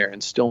millionaire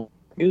and still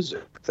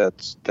music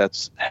that's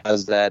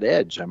has that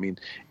edge? I mean,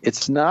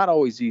 it's not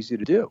always easy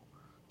to do.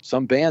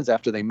 Some bands,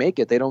 after they make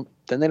it, they don't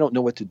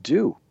know what to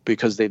do,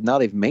 because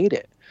they've made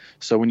it.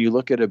 So when you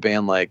look at a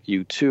band like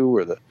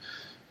U2,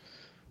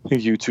 I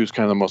think U2 is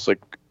kind of the most, like,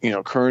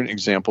 current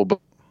example, but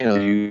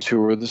U2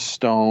 or the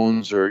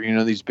Stones, or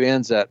these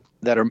bands that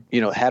are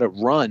had a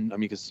run. I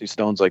mean, because the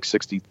Stones, like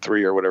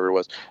 63 or whatever it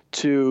was,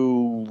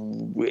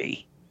 to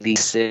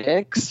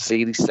 86,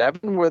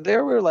 87, where they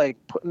were like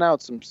putting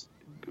out some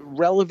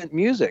relevant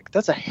music.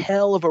 That's a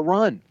hell of a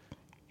run,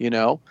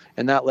 and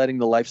not letting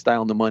the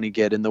lifestyle and the money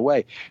get in the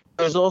way.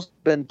 There's also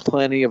been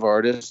plenty of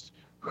artists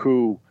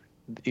who,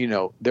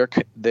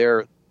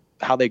 their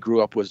how they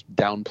grew up was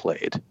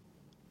downplayed.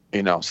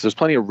 So there's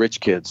plenty of rich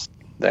kids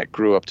that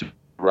grew up to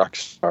rock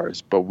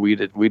stars, but we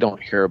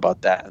don't hear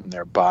about that in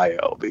their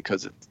bio,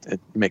 because it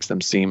makes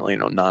them seem,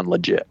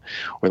 non-legit.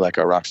 We like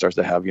our rock stars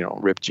to have,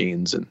 ripped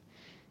jeans and,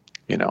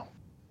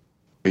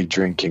 be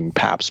drinking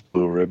Pabst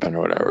Blue Ribbon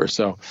or whatever.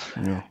 So,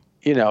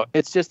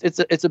 it's just,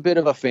 it's a bit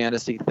of a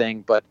fantasy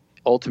thing, but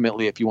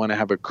ultimately, if you want to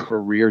have a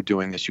career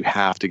doing this, you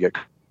have to get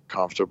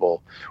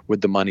comfortable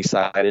with the money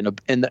side,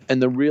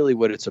 and the really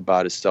what it's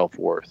about is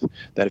self-worth.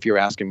 That if you're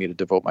asking me to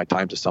devote my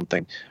time to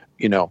something,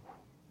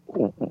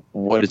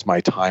 what is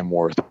my time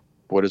worth?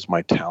 What is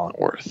my talent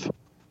worth?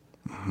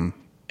 Mm-hmm.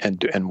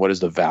 And what is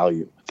the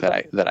value that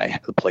I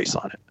place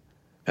on it?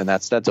 And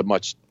that's a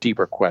much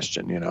deeper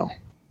question,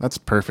 That's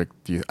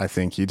perfect. I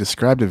think you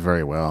described it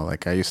very well.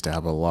 Like, I used to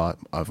have a lot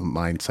of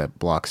mindset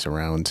blocks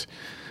around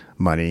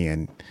money,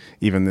 and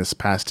even this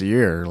past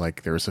year,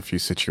 like, there was a few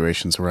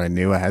situations where I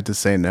knew I had to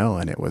say no,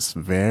 and it was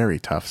very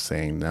tough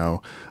saying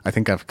no. I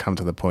think I've come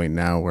to the point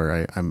now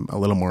where I'm a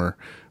little more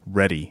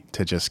ready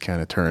to just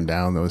kind of turn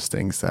down those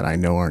things that I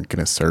know aren't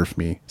going to serve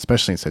me,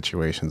 especially in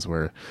situations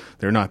where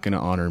they're not going to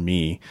honor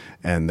me,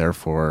 and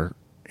therefore,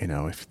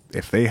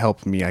 if they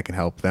help me, I can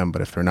help them.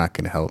 But if they're not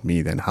going to help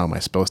me, then how am I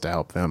supposed to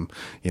help them?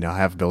 I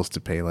have bills to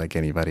pay like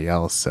anybody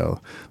else,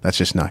 so that's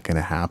just not going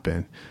to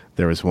happen.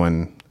 There was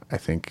one, I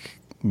think,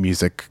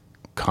 music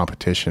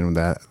competition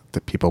that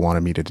the people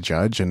wanted me to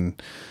judge,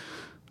 and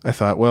I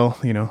thought, well,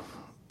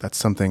 that's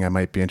something I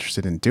might be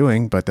interested in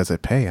doing, but does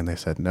it pay? And they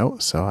said no.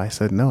 So I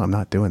said, no, I'm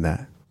not doing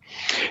that.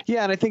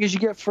 Yeah. And I think as you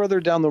get further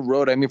down the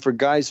road, I mean,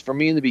 for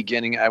me in the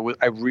beginning, I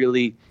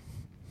really,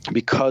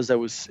 because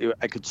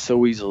I could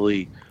so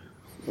easily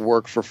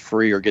work for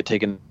free or get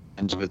taken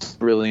into it, it's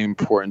really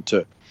important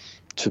to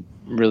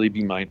really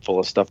be mindful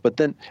of stuff. But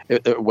then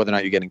whether or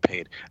not you're getting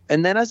paid.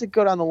 And then as it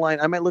go down the line,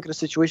 I might look at a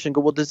situation and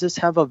go, well, does this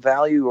have a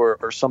value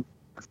or something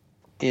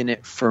in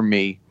it for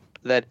me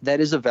that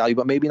is a value,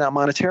 but maybe not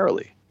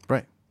monetarily.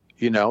 Right.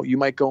 You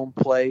might go and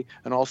play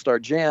an all-star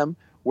jam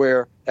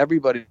where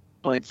everybody's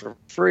playing for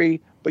free,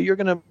 but you're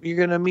gonna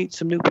meet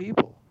some new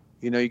people.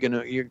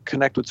 You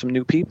connect with some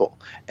new people.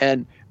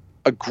 And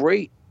a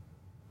great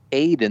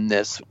aid in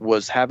this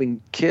was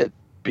having kids,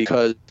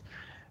 because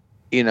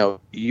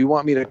you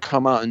want me to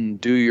come out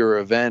and do your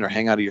event or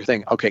hang out at your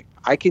thing. Okay,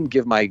 I can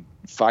give my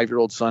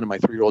 5-year-old son and my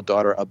 3-year-old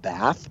daughter a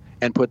bath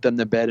and put them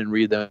to bed and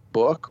read them a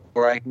book,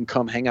 or I can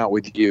come hang out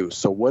with you.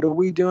 So what are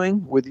we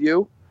doing with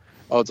you?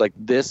 Oh, it's like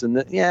this and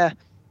that. Yeah,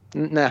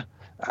 nah.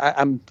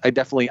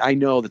 I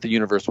know that the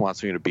universe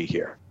wants me to be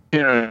here.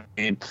 You know what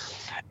I mean?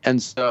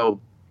 And so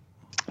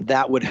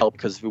that would help,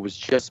 because if it was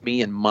just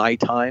me and my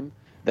time,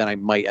 then I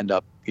might end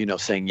up,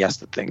 saying yes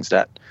to things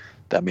that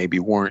maybe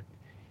weren't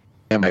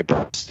in my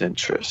best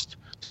interest.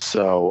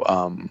 So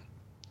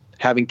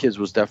having kids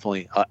was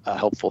definitely a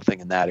helpful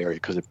thing in that area,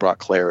 because it brought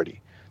clarity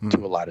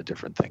to a lot of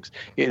different things.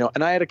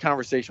 And I had a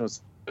conversation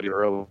with somebody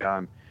early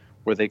on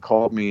where they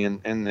called me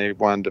and they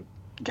wanted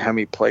to have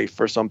me play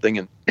for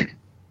something,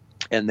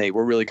 and they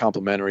were really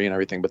complimentary and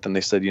everything, but then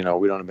they said, we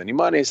don't have any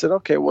money. I said,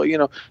 okay,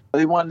 well,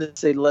 they wanted to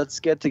say, let's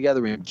get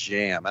together and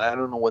jam. And I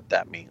don't know what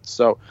that means.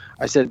 So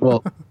I said,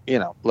 well,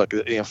 look,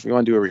 if you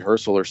want to do a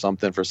rehearsal or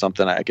something for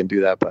something, I can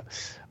do that. But,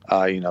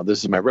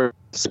 this is my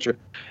register.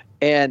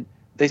 And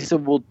they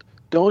said, well,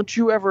 don't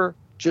you ever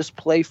just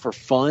play for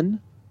fun?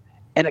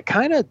 And it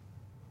kind of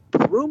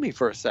threw me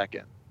for a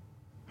second,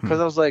 because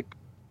I was like,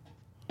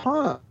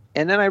 huh.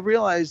 And then I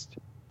realized,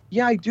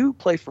 yeah, I do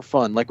play for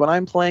fun. Like when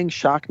I'm playing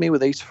Shock Me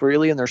with Ace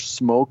Frehley and there's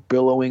smoke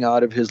billowing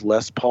out of his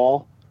Les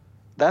Paul,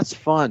 that's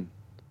fun.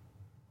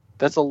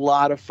 That's a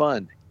lot of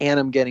fun, and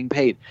I'm getting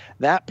paid.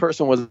 That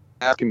person was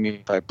asking me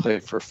if I play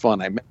for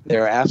fun.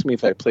 They're asking me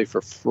if I play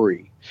for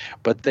free,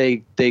 but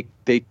they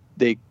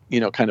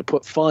kind of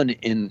put fun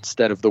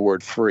instead of the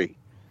word free.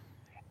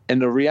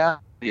 And the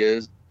reality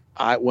is,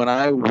 when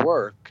I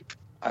work,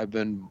 I've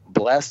been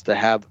blessed to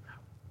have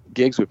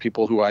gigs with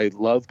people who I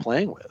love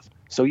playing with.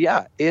 So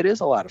yeah, it is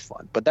a lot of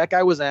fun. But that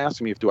guy was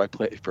asking me do I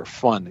play for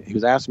fun. He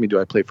was asking me, do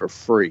I play for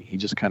free? He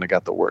just kind of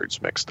got the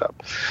words mixed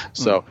up.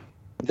 So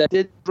that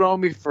did throw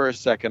me for a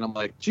second. I'm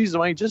like, geez,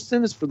 am I just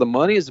in this for the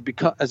money? Has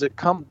it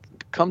come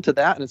to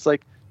that? And it's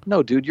like,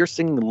 no, dude, you're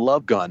singing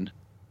Love Gun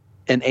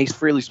and Ace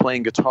Frehley's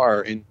playing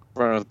guitar in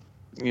front of,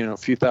 a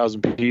few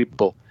thousand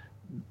people.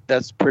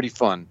 That's pretty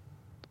fun.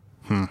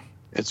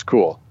 It's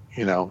cool.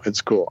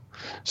 It's cool.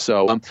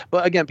 So,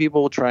 but again,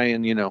 people will try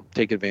and,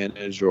 take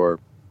advantage or,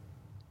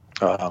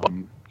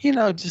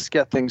 just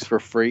get things for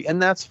free,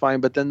 and that's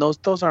fine. But then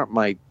those aren't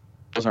my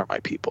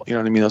people. You know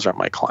what I mean? Those aren't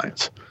my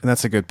clients. And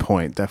that's a good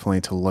point.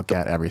 Definitely to look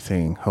at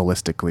everything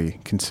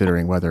holistically,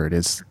 considering whether it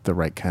is the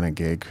right kind of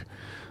gig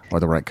or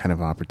the right kind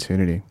of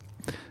opportunity.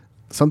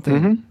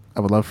 Something I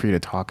would love for you to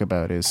talk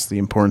about is the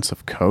importance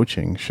of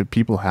coaching. Should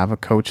people have a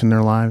coach in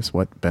their lives?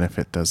 What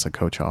benefit does a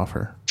coach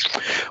offer?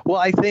 Well,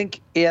 I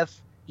think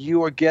if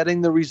you are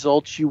getting the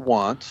results you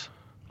want,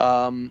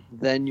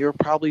 then you're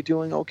probably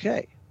doing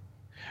okay.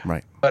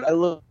 Right. But I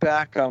look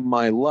back on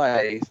my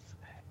life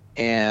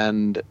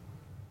and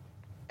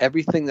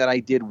everything that I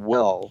did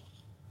well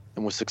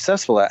and was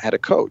successful at had a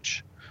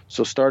coach.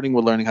 So starting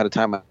with learning how to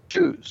tie my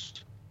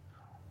shoes,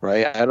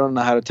 right? I don't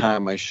know how to tie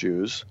my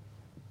shoes.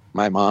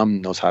 My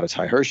mom knows how to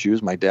tie her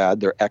shoes. My dad,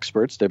 they're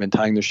experts. They've been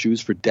tying their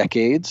shoes for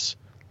decades,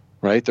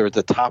 right? They're at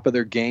the top of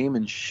their game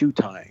in shoe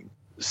tying.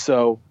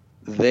 So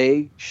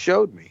they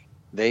showed me.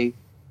 They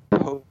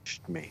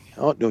coached me.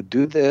 Oh, no,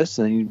 do this,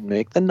 and then you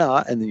make the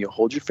knot, and then you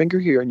hold your finger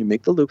here, and you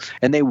make the loop.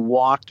 And they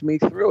walked me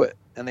through it.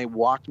 And they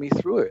walked me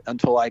through it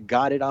until I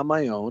got it on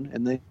my own.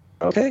 And they,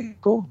 okay,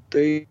 cool.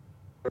 They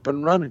up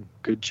and running.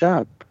 Good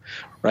job,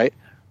 right?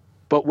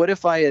 But what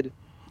if I had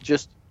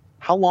just,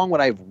 how long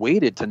would I have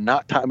waited to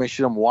not tie my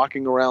shoes? I'm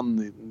walking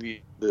around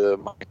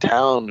my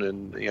town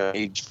and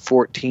age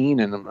 14,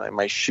 and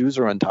my shoes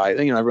are untied.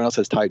 Everyone else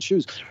has tied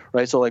shoes,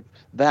 right? So like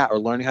that, or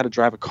learning how to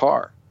drive a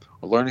car,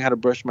 or learning how to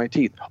brush my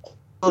teeth.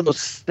 All of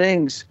those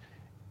things,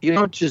 you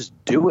don't just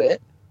do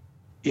it.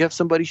 You have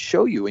somebody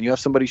show you, and you have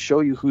somebody show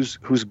you who's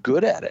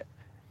good at it,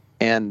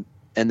 and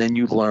then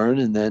you learn,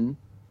 and then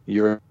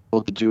you're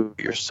able to do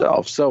it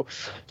yourself. So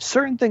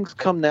certain things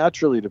come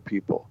naturally to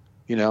people,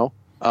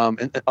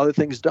 and other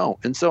things don't.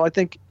 And so I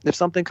think if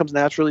something comes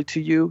naturally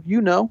to you,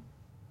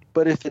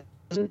 but if it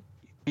doesn't,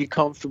 be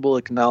comfortable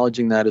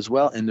acknowledging that as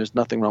well. And there's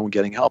nothing wrong with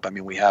getting help. I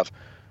mean, we have,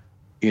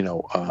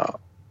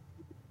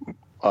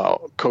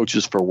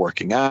 coaches for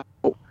working out,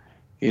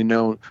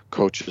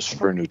 coaches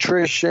for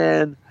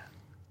nutrition.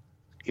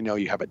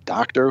 You have a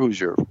doctor who's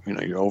your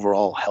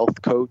overall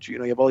health coach.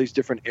 You have all these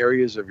different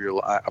areas of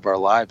our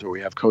lives where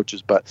we have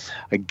coaches. But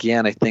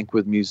again, I think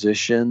with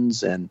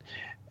musicians and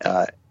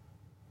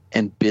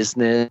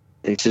business,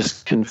 it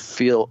just can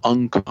feel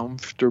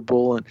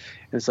uncomfortable. And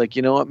it's like,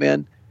 you know what,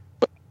 man?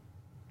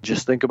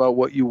 Just think about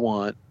what you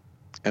want,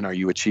 and are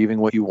you achieving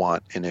what you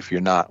want? And if you're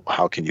not,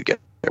 how can you get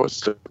there?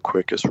 What's the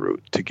quickest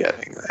route to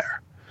getting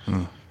there?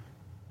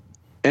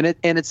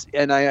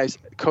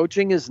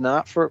 Coaching is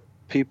not for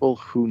people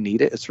who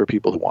need it. It's for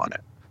people who want it.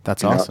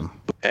 That's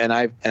awesome. And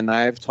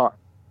I've talked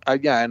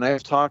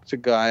to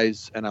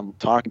guys, and I'm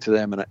talking to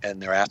them,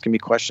 and they're asking me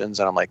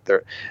questions, and I'm like,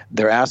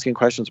 they're asking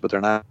questions, but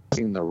they're not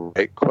asking the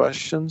right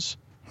questions.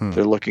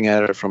 They're looking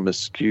at it from a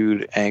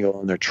skewed angle,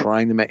 and they're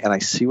trying to make. And I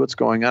see what's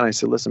going on. I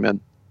said, listen, man,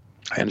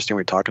 I understand what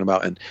you're talking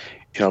about, and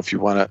if you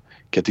want to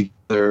get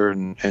together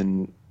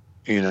and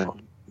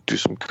do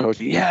some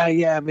coaching,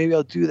 yeah, maybe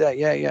I'll do that,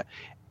 yeah.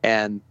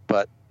 And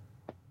but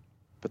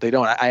they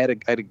don't. I had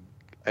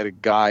a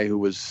guy who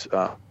was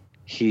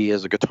he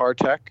is a guitar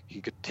tech.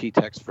 He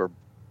techs for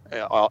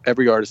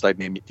every artist I'd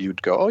name.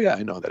 You'd go, oh yeah,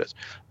 I know who that is.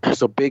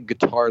 So big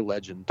guitar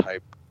legend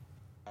type.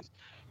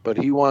 But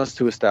he wants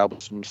to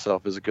establish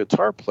himself as a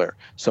guitar player.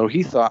 So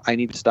he thought, I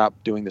need to stop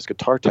doing this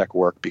guitar tech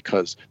work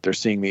because they're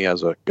seeing me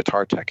as a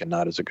guitar tech and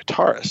not as a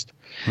guitarist.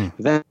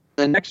 Then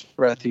the next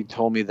breath, he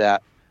told me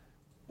that,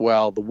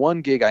 well, the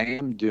one gig I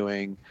am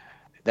doing,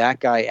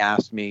 that guy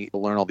asked me to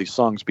learn all these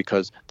songs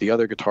because the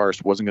other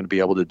guitarist wasn't going to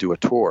be able to do a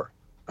tour.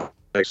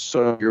 Like,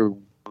 so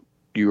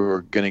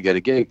you're going to get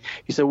a gig.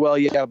 He said, well,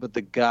 yeah, but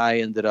the guy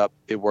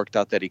it worked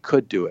out that he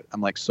could do it.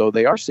 I'm like, so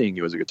they are seeing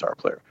you as a guitar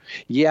player.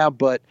 Yeah,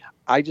 but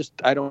I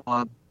don't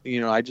want,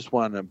 I just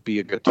want to be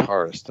a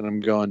guitarist. And I'm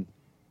going,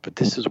 but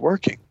this is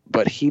working.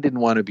 But he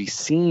didn't want to be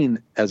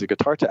seen as a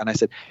guitar tech. And I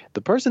said,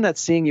 the person that's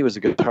seeing you as a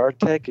guitar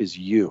tech is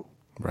you.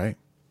 Right.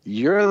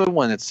 You're the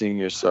one that's seeing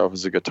yourself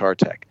as a guitar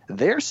tech.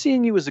 They're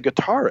seeing you as a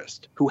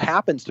guitarist who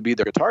happens to be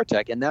their guitar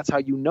tech, and that's how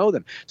you know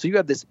them. So you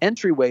have this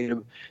entryway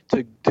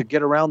to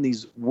get around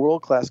these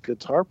world-class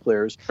guitar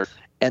players,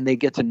 and they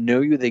get to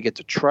know you, they get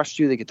to trust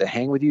you, they get to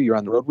hang with you, you're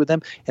on the road with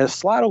them. And if a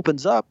slot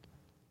opens up,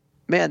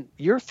 man,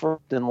 you're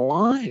first in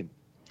line.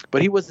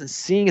 But he wasn't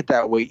seeing it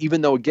that way,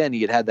 even though, again,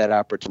 he had that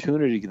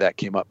opportunity that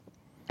came up.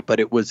 But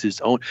it was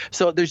his own.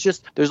 So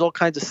there's all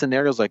kinds of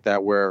scenarios like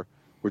that where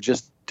we're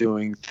just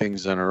doing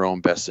things in our own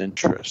best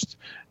interest.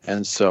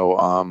 And so,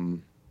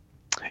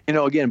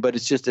 again, but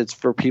it's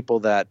for people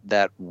that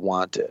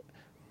want it.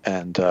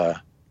 And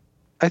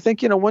I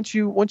think, once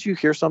you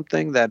hear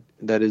something that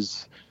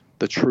is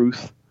the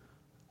truth,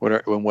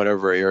 in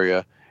whatever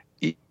area,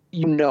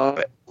 you know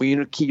it.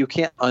 You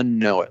can't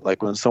unknow it.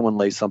 Like when someone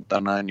lays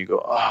something on, you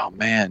go, oh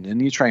man, and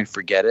you try and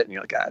forget it, and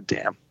you're like, God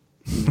damn,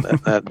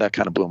 that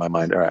kind of blew my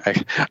mind. All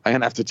right, I'm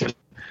gonna have to just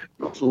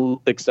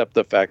accept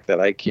the fact that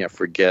I can't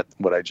forget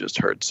what I just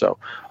heard. So,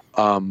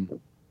 I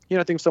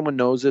think if someone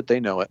knows it, they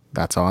know it.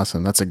 That's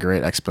awesome. That's a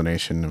great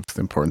explanation of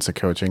the importance of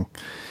coaching.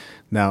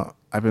 Now,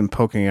 I've been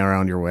poking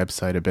around your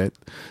website a bit.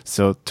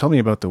 So tell me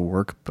about the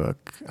workbook.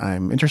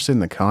 I'm interested in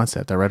the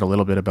concept. I read a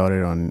little bit about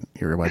it on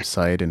your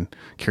website and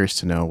curious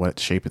to know what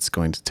shape it's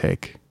going to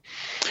take.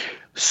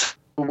 So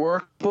the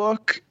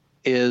workbook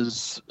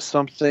is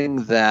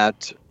something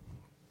that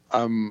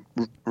I'm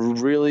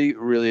really,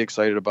 really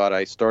excited about.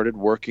 I started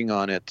working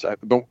on it.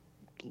 I've been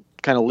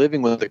kind of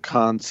living with the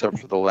concept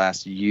for the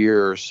last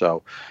year or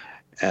so.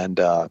 And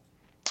I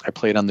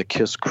played on the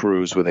KISS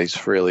cruise with Ace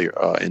Frehley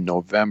in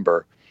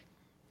November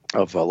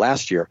of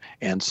last year,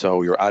 and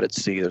so you're out at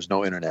sea, there's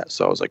no internet,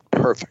 so I was like,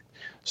 perfect.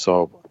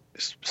 So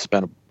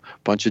spent a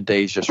bunch of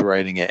days just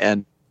writing it,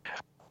 and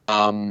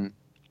been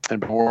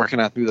working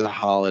out through the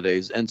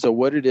holidays. And so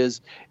what it is,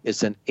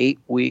 it's an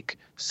 8-week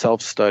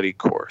self-study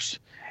course,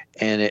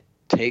 and it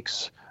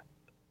takes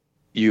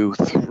you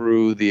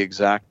through the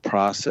exact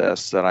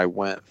process that I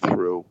went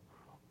through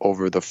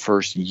over the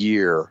first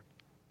year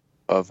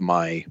of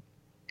my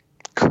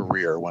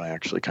career, when I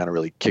actually kind of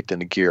really kicked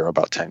into gear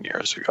about 10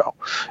 years ago.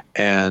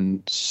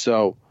 And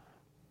so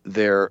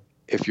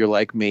if you're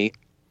like me,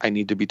 I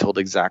need to be told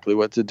exactly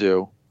what to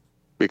do,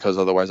 because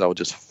otherwise I will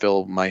just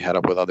fill my head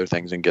up with other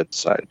things and get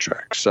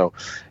sidetracked. So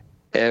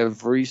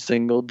every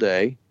single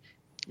day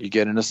you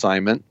get an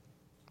assignment.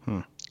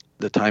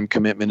 The time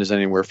commitment is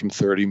anywhere from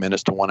 30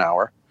 minutes to 1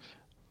 hour.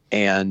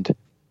 And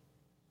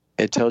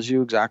it tells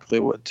you exactly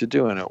what to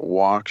do, and it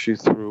walks you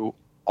through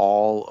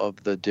all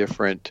of the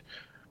different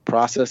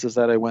processes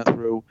that I went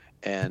through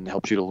and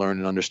helps you to learn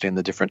and understand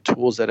the different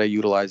tools that I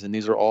utilize. And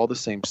these are all the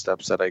same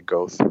steps that I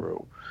go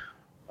through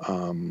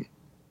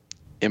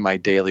in my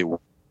daily work.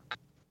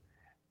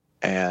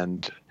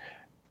 And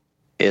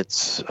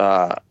as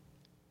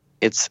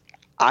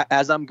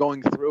I'm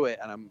going through it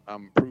and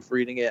I'm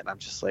proofreading it, and I'm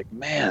just like,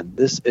 man,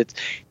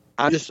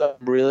 I'm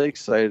really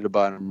excited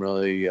about it. I'm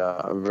really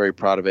very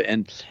proud of it.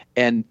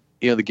 And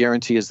the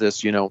guarantee is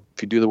this, if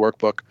you do the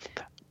workbook,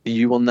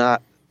 you will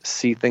not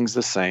see things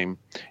the same.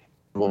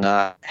 You will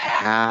not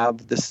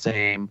have the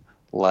same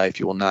life.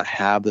 You will not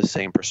have the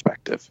same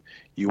perspective.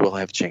 You will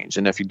have changed.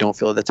 And if you don't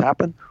feel that that's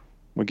happened,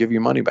 we'll give you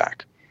money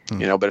back.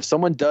 But if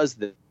someone does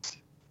this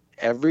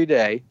every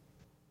day,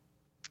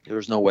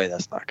 there's no way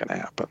that's not going to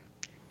happen.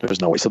 There's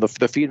no way. So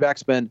the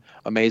feedback's been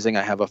amazing.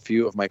 I have a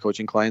few of my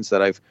coaching clients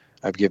that I've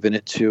given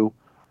it to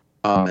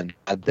and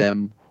had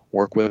them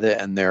work with it,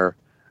 and they're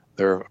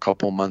a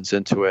couple months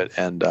into it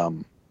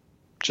and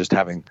just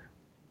having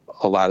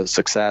a lot of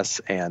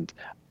success. And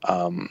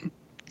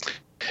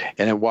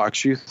it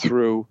walks you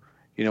through,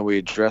 we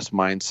address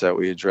mindset,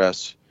 we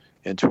address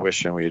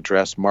intuition, we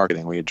address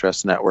marketing, we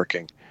address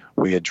networking,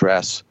 we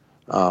address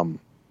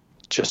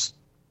just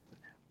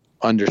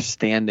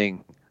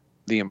understanding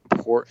the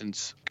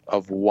importance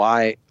of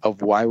why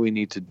we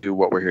need to do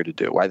what we're here to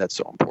do, why that's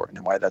so important,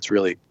 and why that's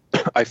really,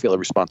 I feel, a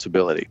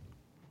responsibility.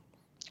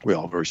 We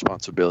all have a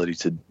responsibility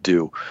to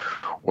do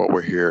what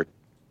we're here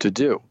to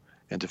do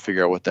and to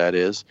figure out what that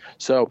is.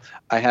 So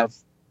I have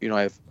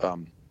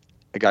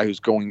a guy who's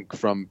going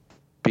from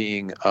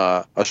being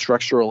a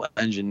structural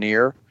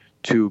engineer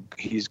to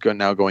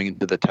now going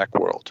into the tech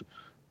world.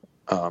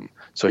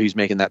 So he's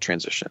making that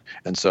transition.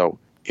 And so,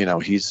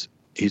 he's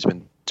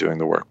been doing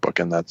the workbook,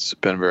 and that's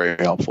been very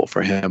helpful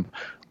for him.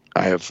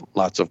 I have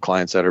lots of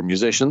clients that are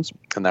musicians,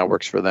 and that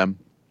works for them.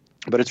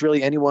 But it's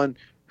really anyone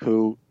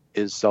who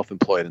is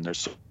self-employed, and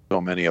there's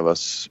so many of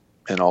us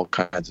in all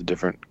kinds of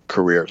different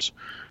careers.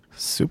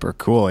 Super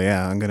cool.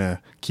 Yeah, I'm going to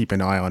keep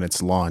an eye on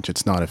its launch.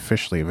 It's not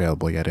officially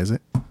available yet, is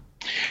it?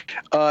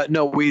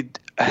 No, we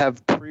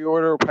have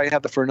pre-order. We'll probably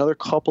have that for another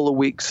couple of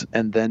weeks,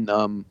 and then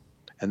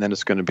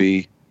it's going to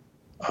be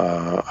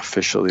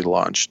officially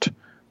launched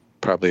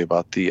probably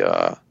about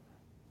the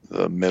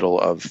middle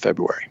of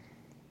February.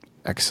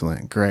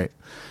 Excellent. Great.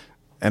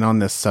 And on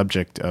this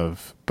subject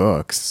of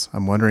books,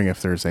 I'm wondering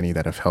if there's any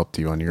that have helped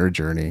you on your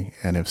journey,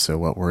 and if so,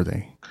 what were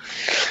they?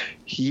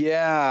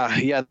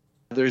 Yeah.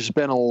 There's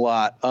been a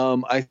lot.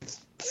 I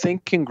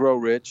Think and Grow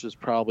Rich is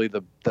probably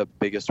the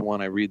biggest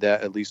one. I read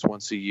that at least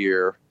once a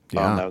year.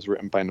 Yeah. That was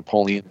written by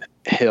Napoleon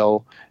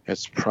Hill.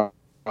 It's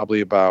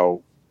probably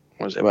about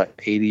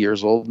 80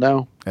 years old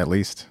now. At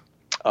least.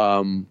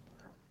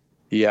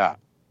 Yeah,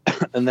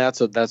 and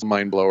that's a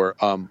mind blower.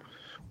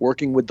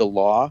 Working with the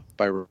Law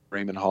by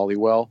Raymond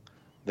Hollywell.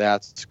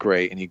 That's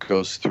great, and he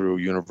goes through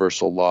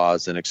universal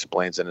laws and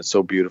explains, and it's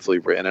so beautifully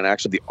written. And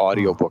actually, the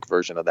audiobook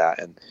version of that,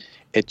 and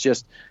it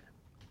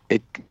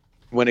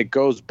when it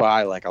goes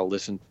by, like I'll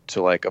listen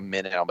to like a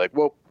minute, I'm like,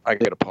 whoa, I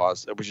gotta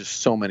pause. There was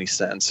just so many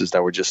sentences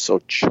that were just so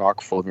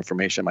chock full of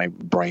information. My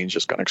brain's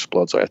just gonna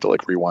explode, so I have to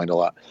like rewind a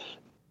lot.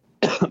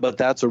 But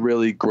that's a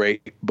really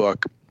great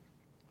book.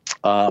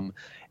 And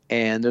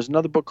there's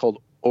another book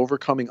called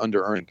Overcoming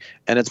Under-Earning,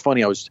 and it's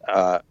funny. I was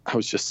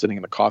just sitting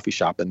in a coffee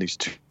shop, and these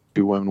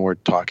two women were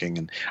talking,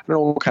 and I don't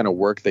know what kind of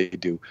work they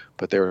do,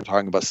 but they were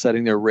talking about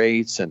setting their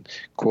rates and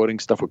quoting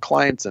stuff with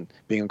clients and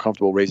being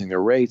uncomfortable raising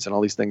their rates and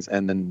all these things.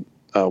 And then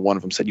one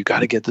of them said, "You got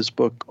to get this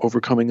book,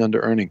 Overcoming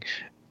Under-Earning.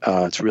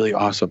 It's really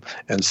awesome."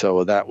 And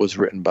so that was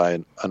written by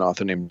an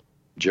author named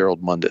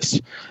Gerald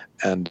Mundis,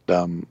 and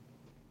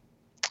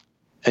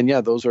yeah,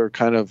 those are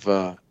kind of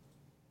the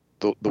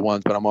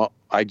ones. But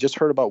I just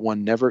heard about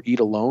one, Never Eat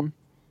Alone.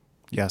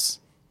 Yes.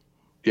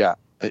 Yeah,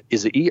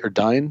 is it Eat or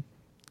Dine?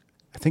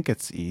 I think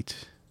it's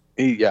Eat.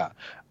 Yeah,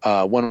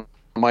 one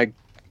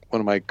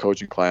of my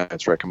coaching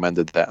clients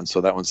recommended that, and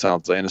so that one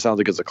sounds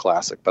like it's a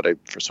classic, but I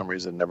for some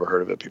reason never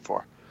heard of it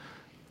before.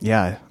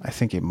 Yeah, I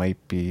think it might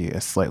be a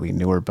slightly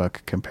newer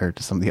book compared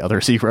to some of the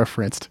others he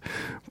referenced,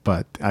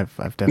 but I've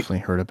definitely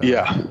heard about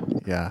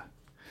it. Yeah.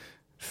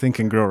 Think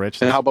and Grow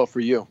Rich. And how about for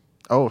you?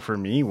 Oh, for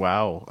me,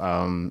 wow.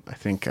 I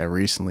think I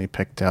recently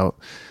picked out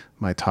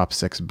my top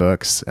 6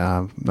 books.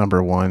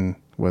 Number 1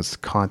 was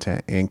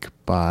Content Inc.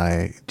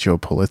 by Joe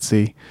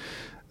Pulizzi.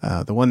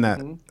 The one that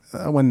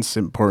one's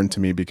important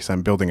to me because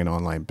I'm building an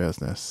online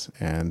business,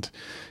 and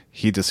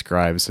he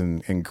describes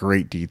in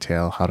great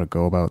detail how to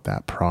go about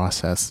that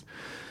process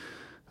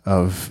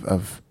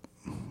of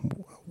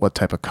what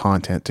type of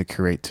content to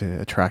create to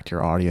attract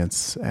your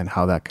audience and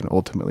how that can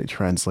ultimately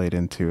translate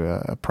into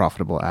a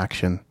profitable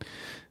action.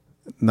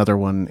 Another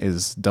one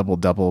is Double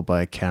Double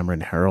by Cameron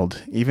Herold.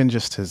 Even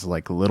just his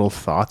like little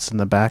thoughts in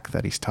the back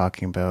that he's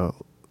talking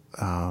about,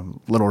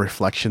 little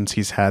reflections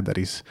he's had that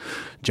he's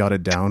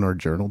jotted down or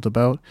journaled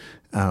about.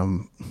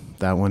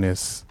 That one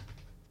is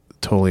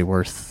totally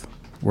worth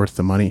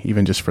the money,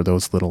 even just for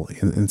those little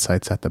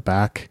insights at the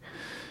back.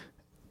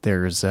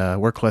 There's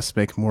Work Less,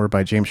 Make More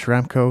by James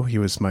Schramko. He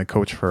was my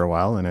coach for a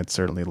while, and I'd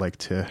certainly like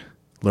to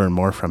learn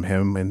more from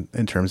him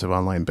in terms of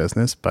online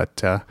business.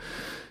 But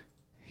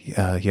he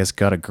has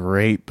got a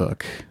great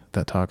book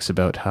that talks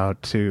about how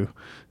to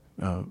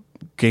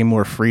gain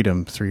more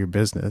freedom through your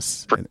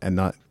business and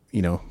not,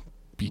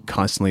 be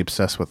constantly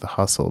obsessed with the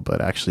hustle, but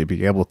actually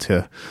be able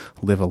to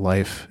live a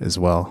life as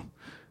well.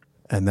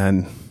 And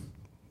then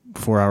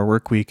 4-Hour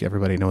Workweek,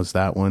 everybody knows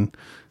that one.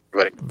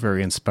 Right.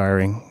 Very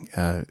inspiring.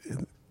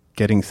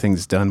 Getting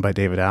Things Done by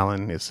David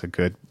Allen is a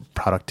good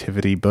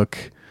productivity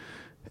book.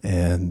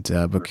 And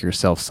Book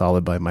Yourself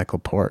Solid by Michael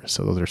Port.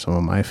 So those are some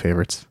of my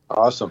favorites.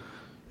 Awesome.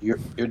 You're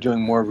doing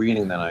more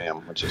reading than I am,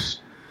 which is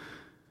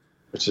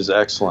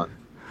excellent.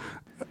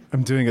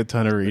 I'm doing a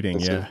ton of reading,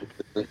 yeah.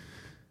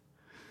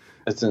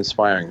 It's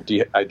inspiring. Do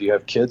you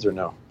have kids or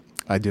no?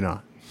 I do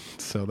not.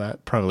 So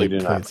that probably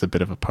plays a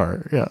bit of a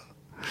part, yeah.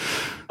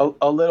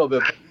 A little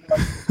bit.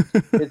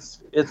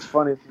 It's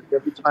funny.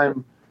 Every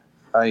time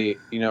I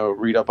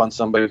read up on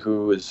somebody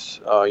who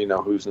is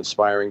who's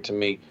inspiring to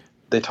me,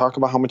 they talk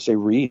about how much they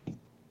read,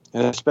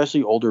 and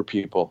especially older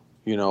people.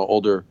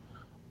 Older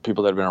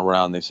people that have been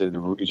around. They say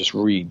you just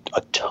read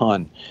a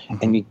ton,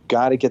 and you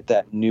got to get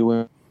that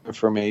new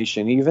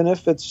information, even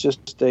if it's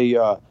just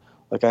a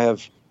like I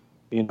have.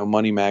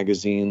 Money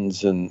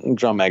magazines and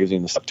drum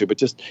magazines and stuff too, but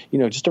just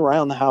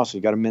around the house,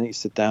 you got a minute, you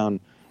sit down,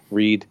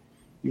 read,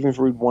 even if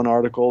you read one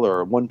article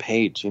or one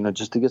page,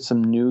 just to get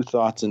some new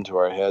thoughts into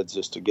our heads,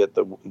 just to get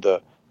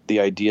the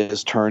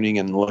ideas turning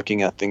and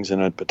looking at things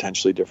in a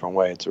potentially different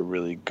way. It's a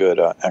really good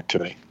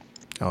activity.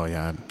 Oh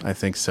yeah, I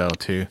think so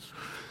too.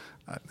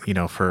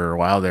 For a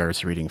while there, I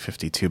was reading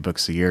 52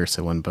 books a year,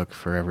 so one book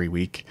for every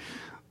week.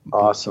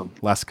 Awesome.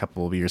 Last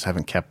couple of years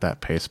haven't kept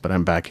that pace, but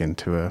I'm back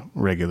into a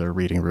regular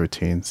reading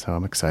routine, so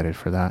I'm excited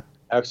for that.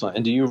 Excellent.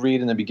 And do you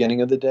read in the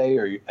beginning of the day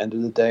or end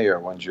of the day, or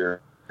when's your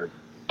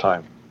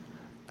time?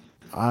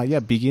 Yeah,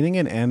 beginning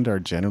and end are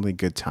generally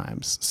good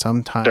times.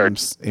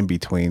 Sometimes in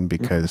between,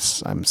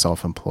 because I'm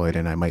self-employed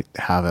and I might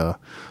have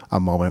a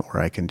moment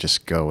where I can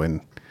just go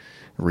and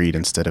read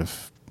instead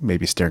of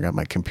maybe staring at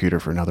my computer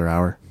for another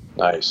hour.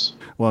 Nice.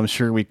 Well, I'm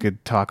sure we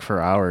could talk for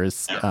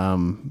hours,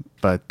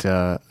 but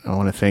I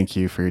want to thank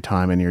you for your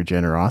time and your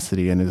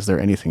generosity. And is there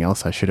anything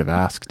else I should have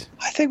asked?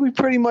 I think we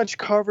pretty much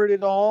covered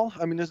it all.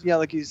 I mean,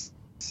 like you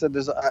said,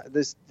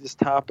 these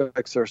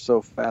topics are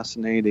so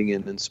fascinating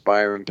and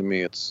inspiring to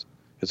me. It's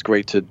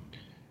great to,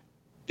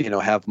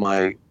 have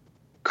my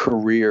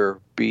career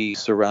be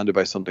surrounded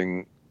by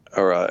something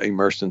or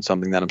immersed in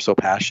something that I'm so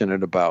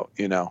passionate about,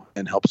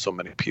 and help so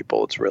many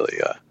people. It's really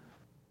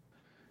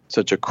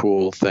such a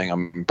cool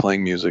thing.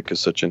 Playing music is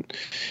such an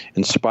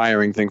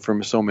inspiring thing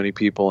for so many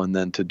people, and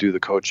then to do the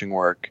coaching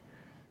work,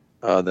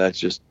 that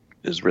just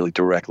is really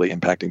directly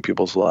impacting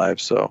people's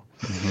lives. So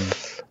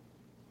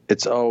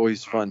it's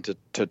always fun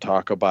to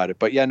talk about it.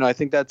 But yeah, no, I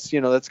think that's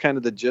kind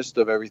of the gist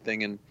of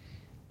everything. And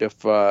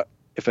if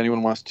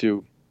anyone wants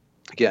to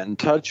get in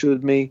touch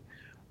with me,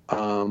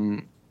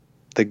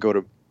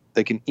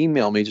 they can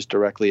email me just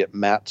directly at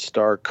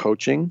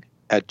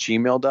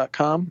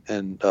mattstarrcoaching@gmail.com.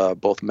 And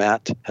both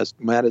Matt has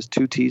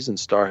 2 T's and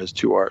Starr has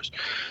 2 R's.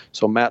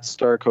 So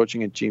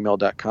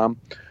mattstarrcoaching@gmail.com.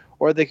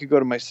 Or they could go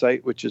to my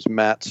site, which is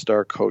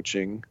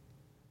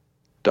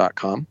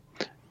mattstarrcoaching.com.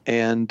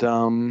 And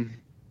I'm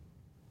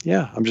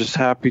just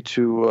happy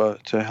to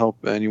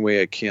help any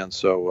way I can.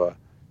 So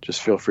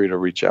just feel free to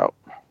reach out.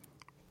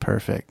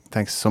 Perfect.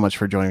 Thanks so much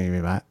for joining me,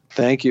 Matt.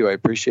 Thank you. I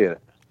appreciate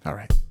it. All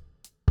right.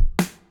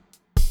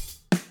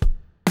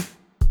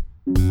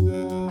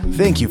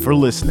 Thank you for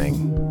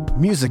listening.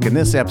 Music in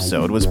this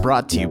episode was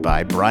brought to you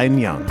by Brian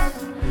Young.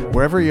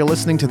 Wherever you're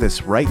listening to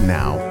this right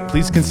now,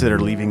 please consider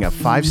leaving a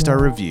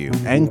 5-star review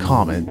and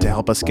comment to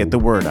help us get the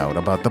word out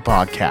about the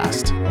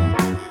podcast.